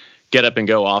his get up and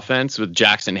go offense with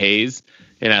Jackson Hayes,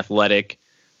 an athletic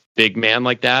big man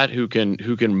like that who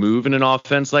can move in an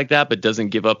offense like that, but doesn't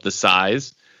give up the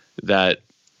size that,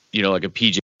 like a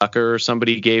PJ Tucker or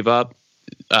somebody gave up.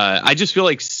 I just feel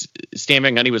like Stan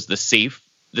Van Gundy was the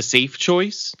safe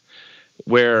choice,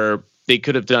 where they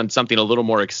could have done something a little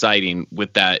more exciting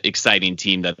with that exciting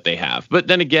team that they have. But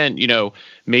then again,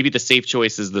 maybe the safe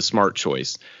choice is the smart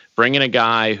choice. Bring in a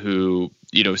guy who,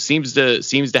 seems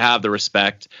to have the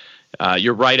respect.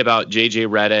 You're right about JJ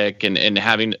Redick and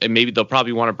having, and maybe they'll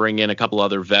probably want to bring in a couple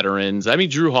other veterans. I mean,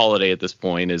 Drew Holiday at this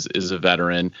point is a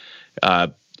veteran,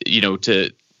 to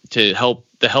help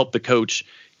the coach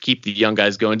keep the young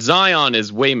guys going. Zion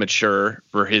is way mature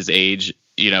for his age.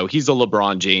 He's a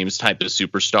LeBron James type of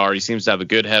superstar. He seems to have a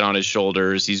good head on his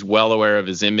shoulders. He's well aware of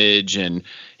his image and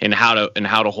how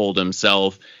to hold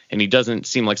himself. And he doesn't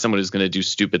seem like someone who's going to do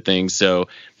stupid things. So,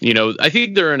 I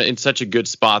think they're in such a good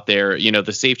spot there.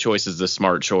 The safe choice is the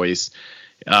smart choice.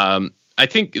 I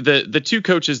think the two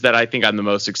coaches that I think I'm the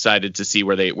most excited to see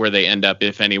where they end up,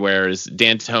 if anywhere, is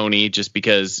D'Antoni, just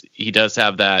because he does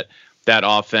have that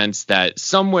offense that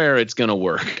somewhere it's going to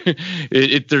work.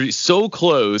 They're so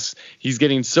close. He's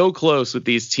getting so close with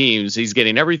these teams. He's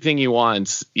getting everything he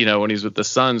wants, when he's with the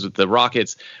Suns, with the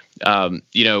Rockets.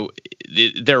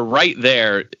 They're right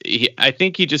there. I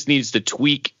think he just needs to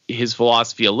tweak his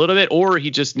philosophy a little bit, or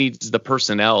he just needs the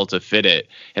personnel to fit it.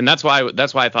 And that's why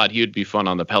I thought he would be fun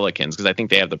on the Pelicans, because I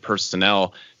think they have the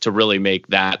personnel to really make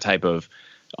that type of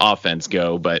offense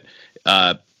go. But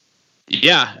I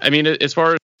mean, as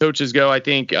far as coaches go, I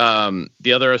think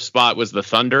the other spot was the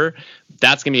Thunder.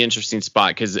 That's going to be an interesting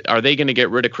spot, because are they going to get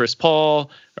rid of Chris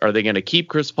Paul? Are they going to keep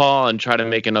Chris Paul and try to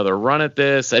make another run at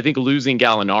this? I think losing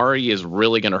Gallinari is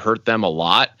really going to hurt them a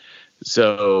lot.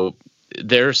 So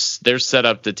they're set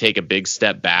up to take a big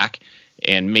step back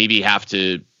and maybe have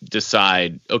to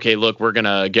decide, okay, look, we're going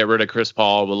to get rid of Chris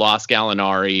Paul. We lost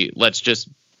Gallinari. Let's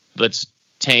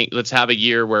have a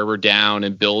year where we're down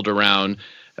and build around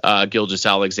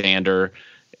Gilgeous-Alexander.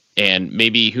 And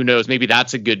maybe, who knows, maybe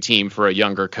that's a good team for a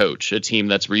younger coach, a team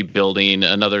that's rebuilding,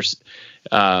 another,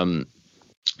 a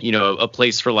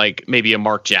place for like maybe a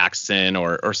Mark Jackson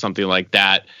or something like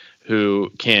that,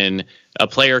 who can, a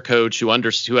player coach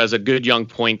who has a good young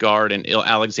point guard, and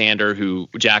Alexander, who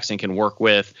Jackson can work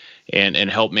with and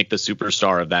help make the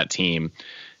superstar of that team.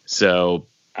 So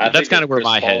that's kind of where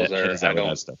my head is at with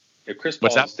that stuff. If Chris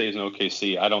Paul stays in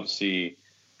OKC, I don't see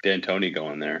D'Antoni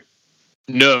going there.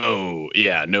 No,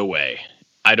 no way.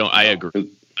 I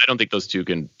agree. I don't think those two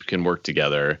can work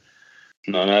together.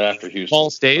 No, not after Houston.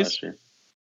 Paul stays?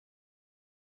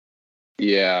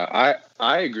 Yeah,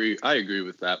 I agree. I agree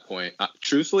with that point.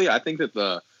 Truthfully, I think that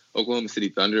the Oklahoma City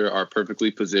Thunder are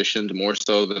perfectly positioned, more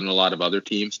so than a lot of other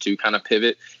teams, to kind of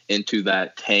pivot into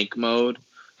that tank mode,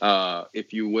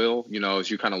 if you will. As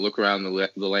you kind of look around the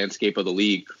landscape of the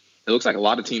league, it looks like a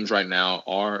lot of teams right now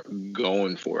are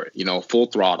going for it, full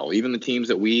throttle, even the teams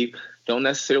that we don't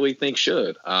necessarily think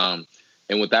should.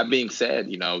 And with that being said,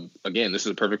 again, this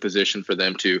is a perfect position for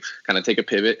them to kind of take a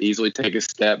pivot, easily take a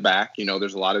step back.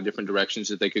 There's a lot of different directions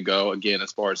that they could go. Again,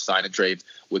 as far as sign and trades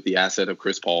with the asset of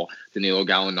Chris Paul, Danilo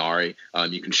Gallinari,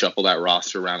 you can shuffle that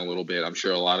roster around a little bit. I'm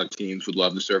sure a lot of teams would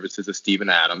love the services of Steven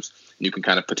Adams. And you can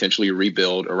kind of potentially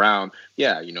rebuild around,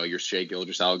 your Shai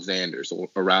Gilgeous-Alexanders,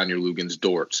 around your Luguentz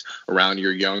Dorts, around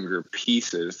your younger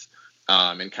pieces,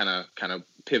 and kind of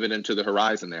pivot into the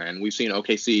horizon there. And we've seen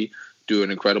OKC do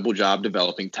an incredible job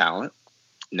developing talent.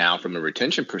 Now, from a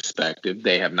retention perspective,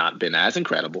 they have not been as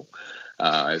incredible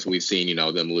as we've seen,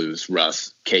 them lose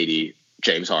Russ, KD,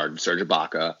 James Harden, Serge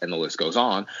Ibaka, and the list goes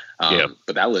on.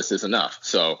 But that list is enough.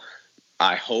 So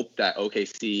I hope that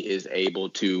OKC is able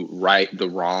to right the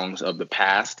wrongs of the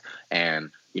past. And,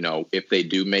 if they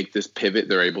do make this pivot,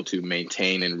 they're able to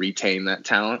maintain and retain that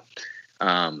talent.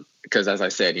 Because as I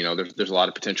said, there's a lot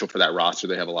of potential for that roster.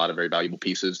 They have a lot of very valuable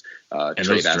pieces, and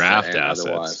those draft assets.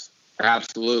 Otherwise.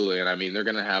 Absolutely. And I mean, they're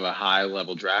going to have a high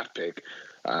level draft pick.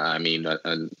 For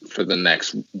the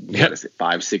next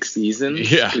 5-6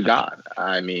 seasons. Yeah. To God.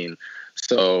 I mean,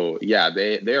 so yeah,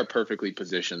 they are perfectly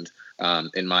positioned,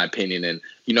 in my opinion. And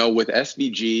with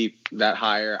SVG that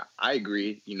hire, I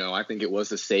agree. I think it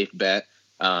was a safe bet.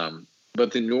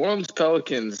 But the New Orleans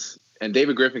Pelicans, and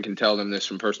David Griffin can tell them this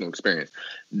from personal experience,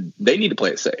 they need to play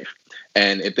it safe.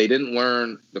 And if they didn't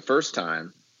learn the first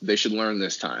time, they should learn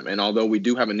this time. And although we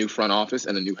do have a new front office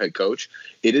and a new head coach,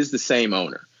 it is the same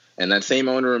owner. And that same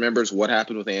owner remembers what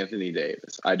happened with Anthony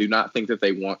Davis. I do not think that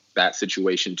they want that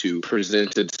situation to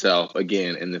present itself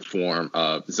again in the form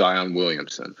of Zion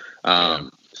Williamson.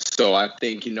 So I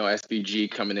think, SVG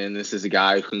coming in, this is a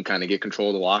guy who can kind of get control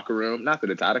of the locker room. Not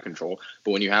that it's out of control,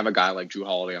 but when you have a guy like Jrue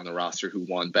Holiday on the roster who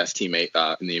won best teammate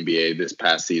in the NBA this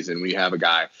past season, when you have a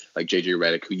guy like JJ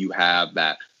Redick who you have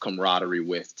that camaraderie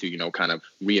with to, kind of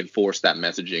reinforce that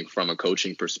messaging from a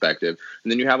coaching perspective.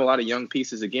 And then you have a lot of young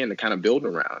pieces, again, to kind of build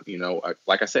around.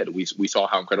 Like I said, we saw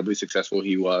how incredibly successful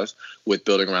he was with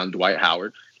building around Dwight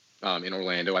Howard. In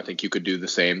Orlando, I think you could do the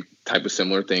same type of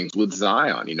similar things with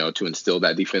Zion, to instill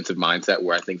that defensive mindset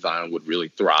where I think Zion would really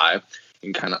thrive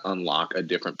and kind of unlock a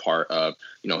different part of,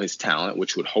 his talent,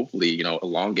 which would hopefully,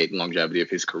 elongate the longevity of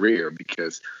his career,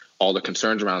 because all the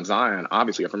concerns around Zion,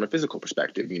 obviously, are from a physical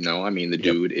perspective. The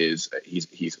dude is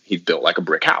he's built like a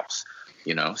brick house,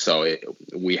 so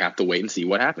we have to wait and see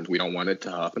what happens. We don't want it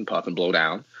to huff and puff and blow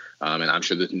down. And I'm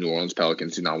sure the New Orleans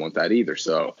Pelicans do not want that either.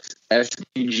 So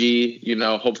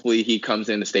SVG, hopefully he comes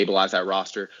in to stabilize that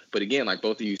roster. But again, like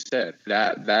both of you said,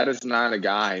 that is not a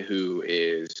guy who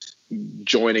is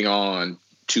joining on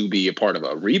to be a part of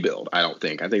a rebuild, I don't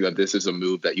think. I think that this is a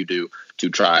move that you do to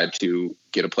try to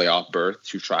get a playoff berth,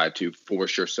 to try to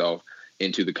force yourself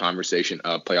into the conversation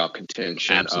of playoff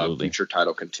contention, of future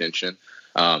title contention.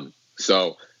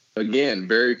 So again,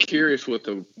 very curious what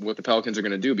the Pelicans are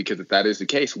going to do, because if that is the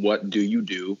case, what do you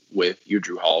do with your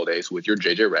Jrue Holidays, with your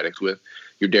JJ Redicks, with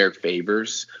your Derek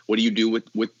Favors? What do you do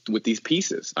with these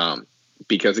pieces?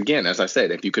 Because again, as I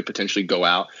said, if you could potentially go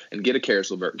out and get a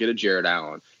Karis LeVert, get a Jared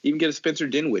Allen, even get a Spencer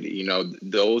Dinwiddie,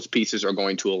 those pieces are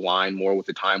going to align more with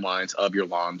the timelines of your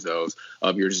Lonzos,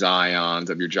 of your Zions,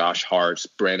 of your Josh Harts,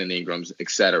 Brandon Ingrams,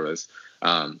 et cetera.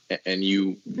 And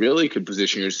you really could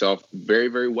position yourself very,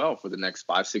 very well for the next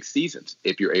 5-6 seasons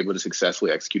if you're able to successfully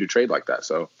execute a trade like that.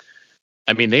 So,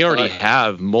 I mean, they already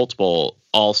have multiple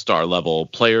all-star level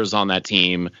players on that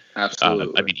team.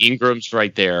 Absolutely. Ingram's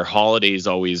right there. Holiday's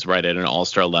always right at an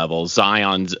all-star level.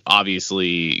 Zion's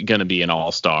obviously going to be an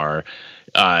all-star.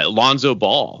 Lonzo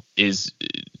Ball is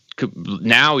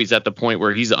now he's at the point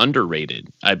where he's underrated,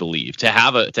 I believe. To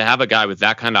have a guy with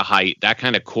that kind of height, that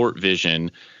kind of court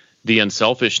vision, the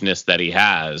unselfishness that he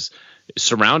has,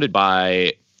 surrounded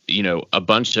by, a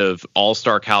bunch of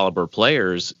all-star caliber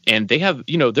players, and they have,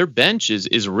 their bench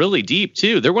is really deep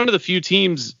too. They're one of the few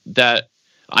teams that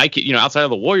I could, outside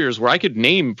of the Warriors, where I could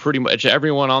name pretty much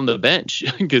everyone on the bench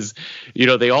because,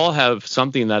 they all have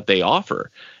something that they offer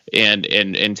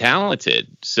and talented.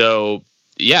 So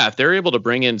yeah, if they're able to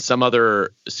bring in some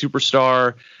other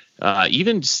superstar,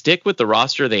 even stick with the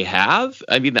roster they have.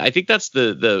 I mean, I think that's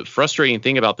the frustrating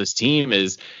thing about this team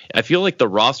is I feel like the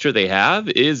roster they have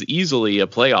is easily a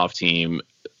playoff team,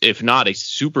 if not a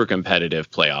super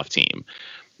competitive playoff team.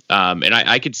 And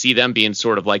I could see them being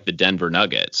sort of like the Denver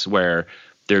Nuggets, where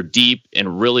They're deep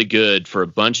and really good for a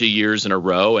bunch of years in a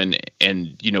row. And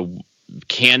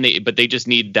but they just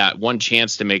need that one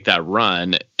chance to make that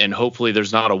run. And hopefully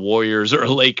there's not a Warriors or a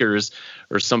Lakers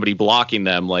or somebody blocking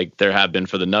them like there have been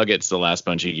for the Nuggets the last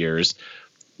bunch of years.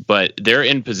 But they're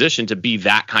in position to be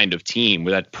that kind of team,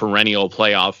 with that perennial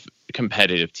playoff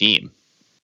competitive team.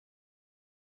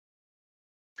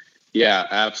 Yeah,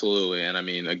 absolutely. And I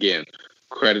mean, again,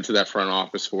 credit to that front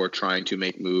office for trying to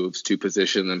make moves to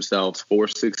position themselves for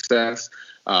success.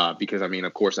 Because, I mean,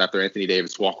 of course, after Anthony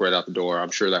Davis walked right out the door,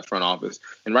 I'm sure that front office,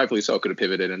 and rightfully so, could have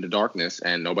pivoted into darkness,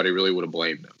 and nobody really would have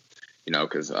blamed them.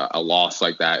 Because a loss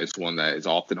like that is one that is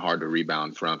often hard to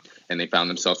rebound from. And they found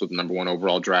themselves with the number 1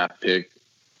 overall draft pick.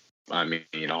 I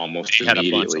mean, almost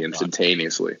immediately,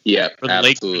 instantaneously. Yeah,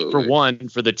 absolutely.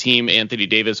 For the team Anthony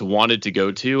Davis wanted to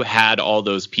go to, had all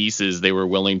those pieces they were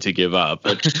willing to give up.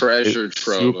 A treasure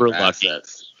trove of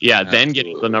assets. Yeah, absolutely. Then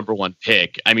getting the number 1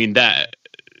 pick. I mean,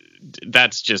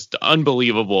 that's just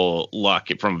unbelievable luck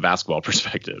from a basketball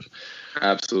perspective.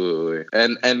 Absolutely.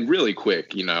 And really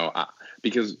quick,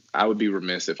 because I would be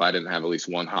remiss if I didn't have at least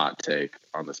one hot take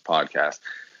on this podcast.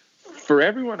 For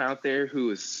everyone out there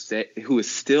who is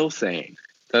still saying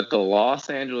that the Los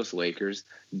Angeles Lakers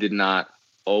did not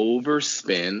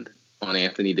overspend on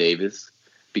Anthony Davis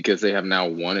because they have now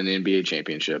won an NBA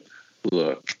championship,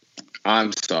 look,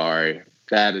 I'm sorry.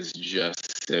 That is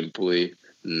just simply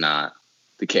not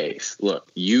the case.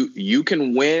 Look, you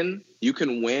can win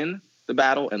the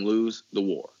battle and lose the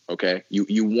war, okay?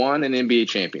 You won an NBA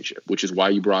championship, which is why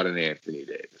you brought in Anthony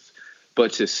Davis.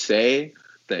 But to say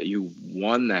that you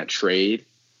won that trade,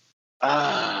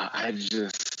 and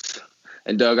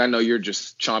Doug, I know you're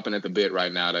just chomping at the bit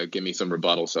right now to give me some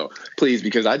rebuttal, so please,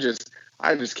 because I just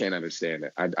can't understand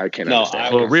it. I can't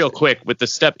understand. Well, real quick, with the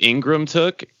step Ingram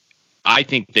took, I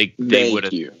think they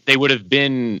would have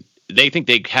been. They think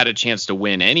they had a chance to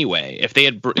win anyway if they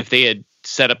had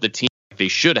set up the team like they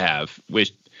should have,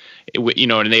 which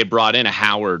and they had brought in a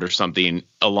Howard or something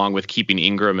along with keeping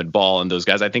Ingram and Ball and those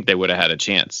guys. I think they would have had a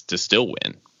chance to still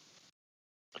win.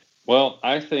 Well,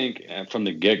 I think from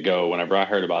the get-go, whenever I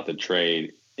heard about the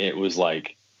trade, it was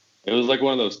like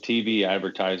one of those TV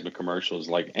advertisement commercials.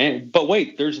 But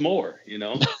wait, there's more.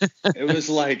 It was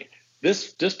like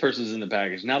this person's in the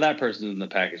package, now that person's in the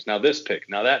package, now this pick,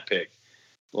 now that pick.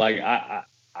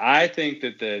 I think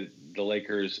that the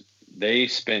Lakers, they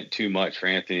spent too much for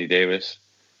Anthony Davis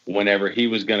whenever he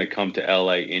was going to come to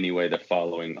LA anyway the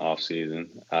following offseason.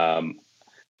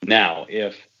 Now,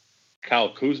 if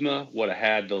Kyle Kuzma would have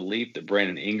had the leap that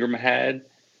Brandon Ingram had,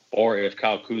 or if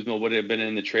Kyle Kuzma would have been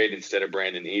in the trade instead of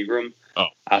Brandon Ingram,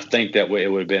 I think that it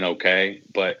would have been okay.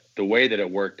 But the way that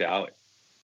it worked out,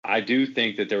 I do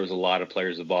think that there was a lot of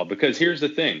players involved. Because here's the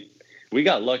thing. We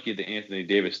got lucky that Anthony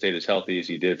Davis stayed as healthy as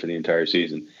he did for the entire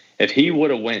season. If he would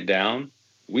have went down,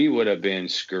 we would have been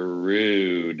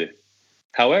screwed.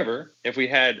 However, if we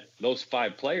had those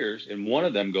 5 players and one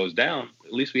of them goes down,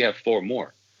 at least we have 4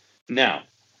 more. Now,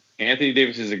 Anthony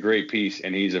Davis is a great piece,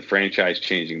 and he's a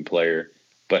franchise-changing player.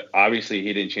 But obviously,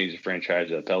 he didn't change the franchise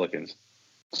of the Pelicans.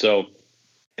 So,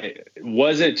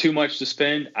 was it too much to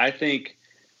spend? I think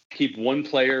keep one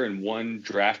player and one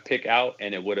draft pick out,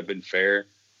 and it would have been fair.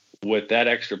 With that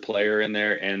extra player in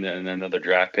there and then another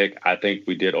draft pick, I think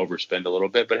we did overspend a little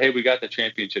bit. But, hey, we got the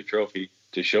championship trophy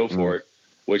to show for it,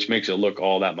 which makes it look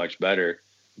all that much better.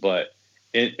 But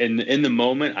in the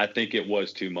moment, I think it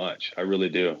was too much. I really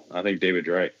do. I think David's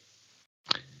right.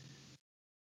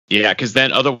 Yeah, because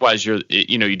then otherwise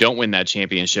you don't win that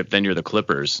championship, then you're the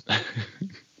Clippers.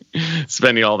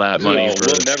 Spending all that money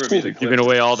we'll never be the giving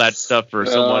away all that stuff for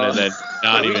someone and then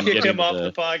not even getting him off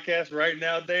the podcast right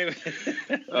now, David.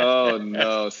 Oh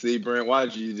no! See, Brent, why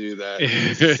did you do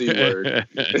that? C word.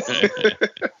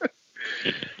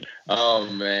 Oh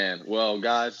man. Well,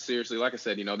 guys, seriously, like I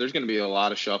said, there's going to be a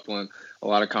lot of shuffling, a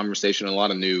lot of conversation, a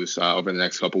lot of news over the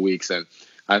next couple of weeks, and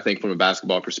I think from a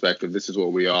basketball perspective, this is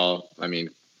what we all,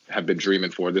 have been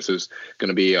dreaming for. This is going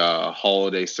to be a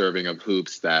holiday serving of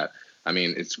hoops that.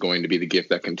 It's going to be the gift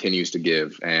that continues to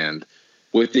give. And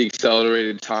with the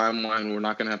accelerated timeline, we're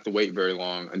not going to have to wait very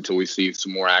long until we see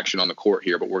some more action on the court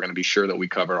here, but we're going to be sure that we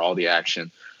cover all the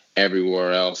action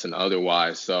everywhere else and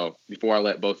otherwise. So before I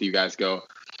let both of you guys go,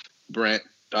 Brent,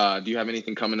 do you have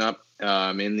anything coming up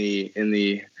in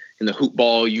the hoop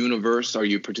ball universe? Are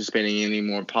you participating in any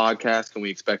more podcasts? Can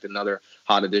we expect another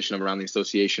hot edition of Around the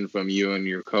Association from you and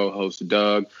your co-host,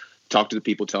 Doug? Talk to the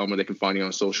people, tell them where they can find you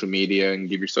on social media, and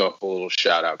give yourself a little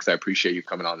shout out because I appreciate you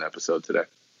coming on the episode today.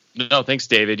 No, thanks,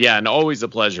 David. Yeah, and always a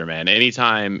pleasure, man.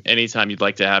 Anytime you'd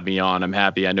like to have me on, I'm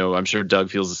happy. I'm sure Doug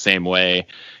feels the same way.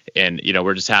 And,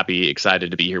 we're just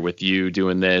excited to be here with you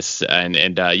doing this. And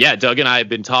yeah, Doug and I have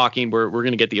been talking. We're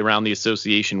going to get the Around the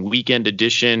Association weekend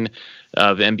edition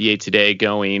of NBA Today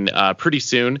going pretty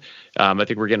soon. I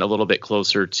think we're getting a little bit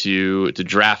closer to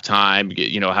draft time,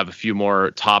 have a few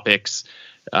more topics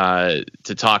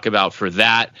to talk about for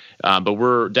that. But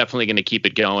we're definitely going to keep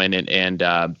it going, and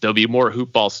there'll be more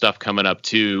hoop ball stuff coming up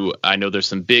too. I know there's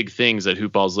some big things that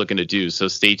hoop ball's looking to do, so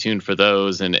stay tuned for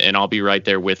those, and I'll be right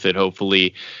there with it,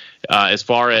 hopefully. As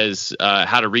far as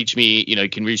how to reach me, you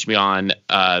can reach me on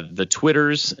the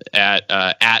Twitters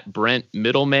at Brent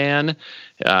Middleman.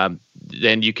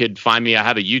 Then you could find me. I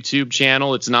have a YouTube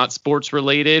channel. It's not sports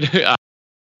related.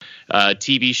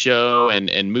 TV show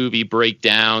and movie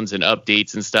breakdowns and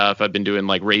updates and stuff. I've been doing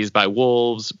like Raised by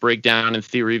Wolves, breakdown and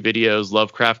theory videos,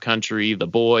 Lovecraft Country, The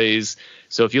Boys.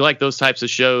 So if you like those types of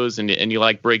shows and you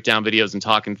like breakdown videos and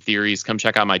talking theories, come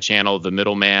check out my channel, The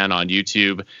Middleman, on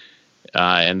YouTube.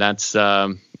 And that's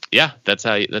how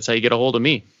you get a hold of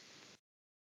me.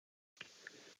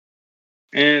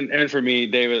 And for me,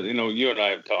 David, you and I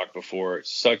have talked before. It's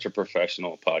such a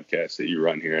professional podcast that you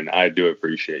run here, and I do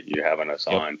appreciate you having us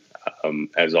on,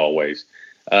 as always.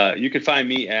 You can find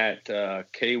me at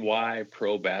KY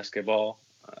Pro Basketball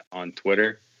on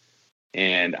Twitter,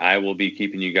 and I will be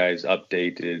keeping you guys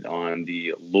updated on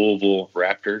the Louisville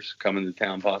Raptors coming to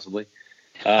town possibly.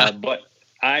 But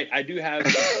I do have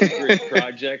some great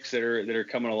projects that are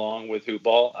coming along with hoop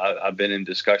ball. I've been in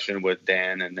discussion with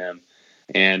Dan and them.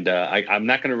 And I'm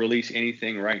not going to release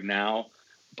anything right now,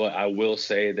 but I will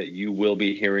say that you will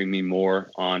be hearing me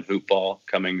more on hoop ball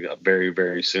coming up very,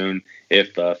 very soon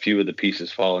if a few of the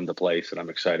pieces fall into place, and I'm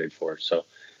excited for it. So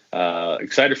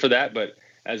excited for that. But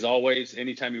as always,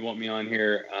 anytime you want me on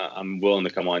here, I'm willing to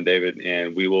come on, David,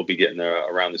 and we will be getting the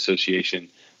Around the Association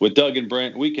with Doug and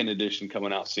Brent weekend edition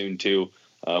coming out soon too,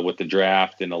 with the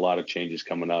draft and a lot of changes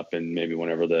coming up, and maybe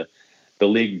whenever the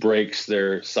league breaks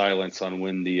their silence on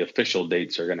when the official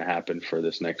dates are going to happen for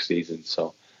this next season.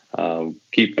 So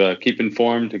keep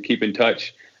informed, and keep in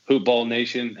touch. Hoop Ball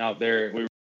Nation out there, we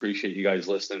appreciate you guys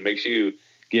listening. Make sure you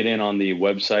get in on the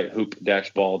website,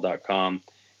 hoop-ball.com.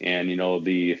 And,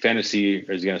 the fantasy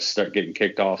is going to start getting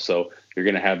kicked off. So you're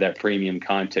going to have that premium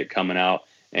content coming out.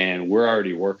 And we're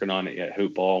already working on it at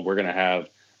Hoop Ball. We're going to have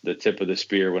the tip of the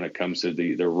spear when it comes to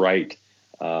the right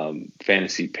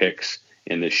fantasy picks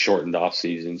in this shortened off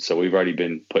season. So we've already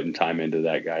been putting time into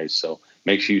that, guys. So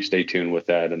make sure you stay tuned with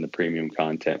that and the premium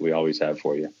content we always have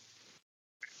for you.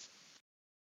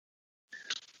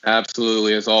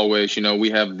 Absolutely. As always, we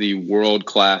have the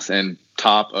world-class and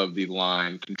top of the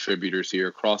line contributors here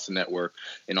across the network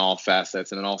in all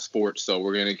facets and in all sports. So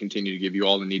we're going to continue to give you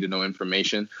all the need to know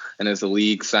information. And as the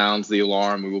league sounds the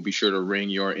alarm, we will be sure to ring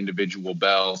your individual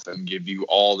bells and give you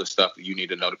all the stuff that you need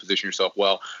to know to position yourself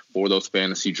well for those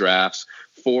fantasy drafts,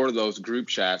 for those group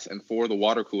chats, and for the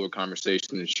water cooler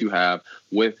conversation that you have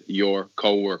with your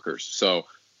coworkers. So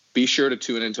be sure to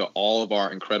tune into all of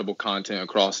our incredible content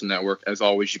across the network. As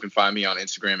always, you can find me on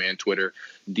Instagram and Twitter,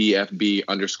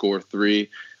 DFB_3.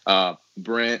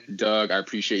 Brent, Doug, I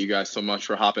appreciate you guys so much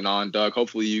for hopping on. Doug,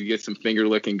 hopefully you get some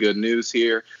finger-licking good news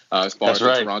here as far as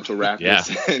the Toronto Raptors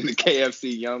and the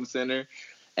KFC Yum Center.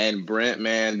 And Brent,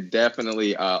 man,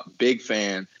 definitely a big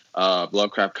fan of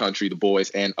Lovecraft Country, The Boys,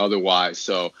 and otherwise.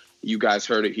 So you guys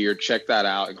heard it here. Check that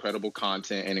out. Incredible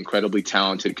content and incredibly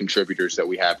talented contributors that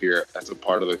we have here as a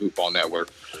part of the Hoop Ball Network.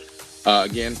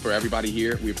 Again, for everybody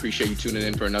here, we appreciate you tuning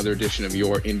in for another edition of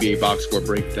your NBA Box Score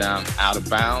Breakdown Out of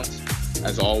Bounds.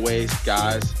 As always,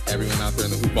 guys, everyone out there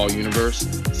in the Hoop Ball universe,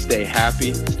 stay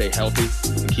happy, stay healthy,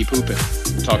 and keep hooping.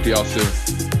 Talk to y'all soon.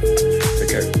 Take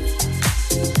care.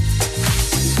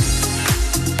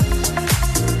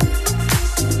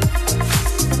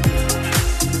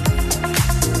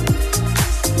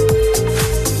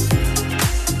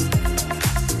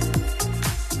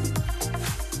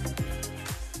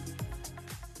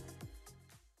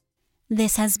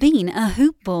 This has been a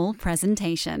Hoop Ball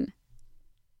presentation.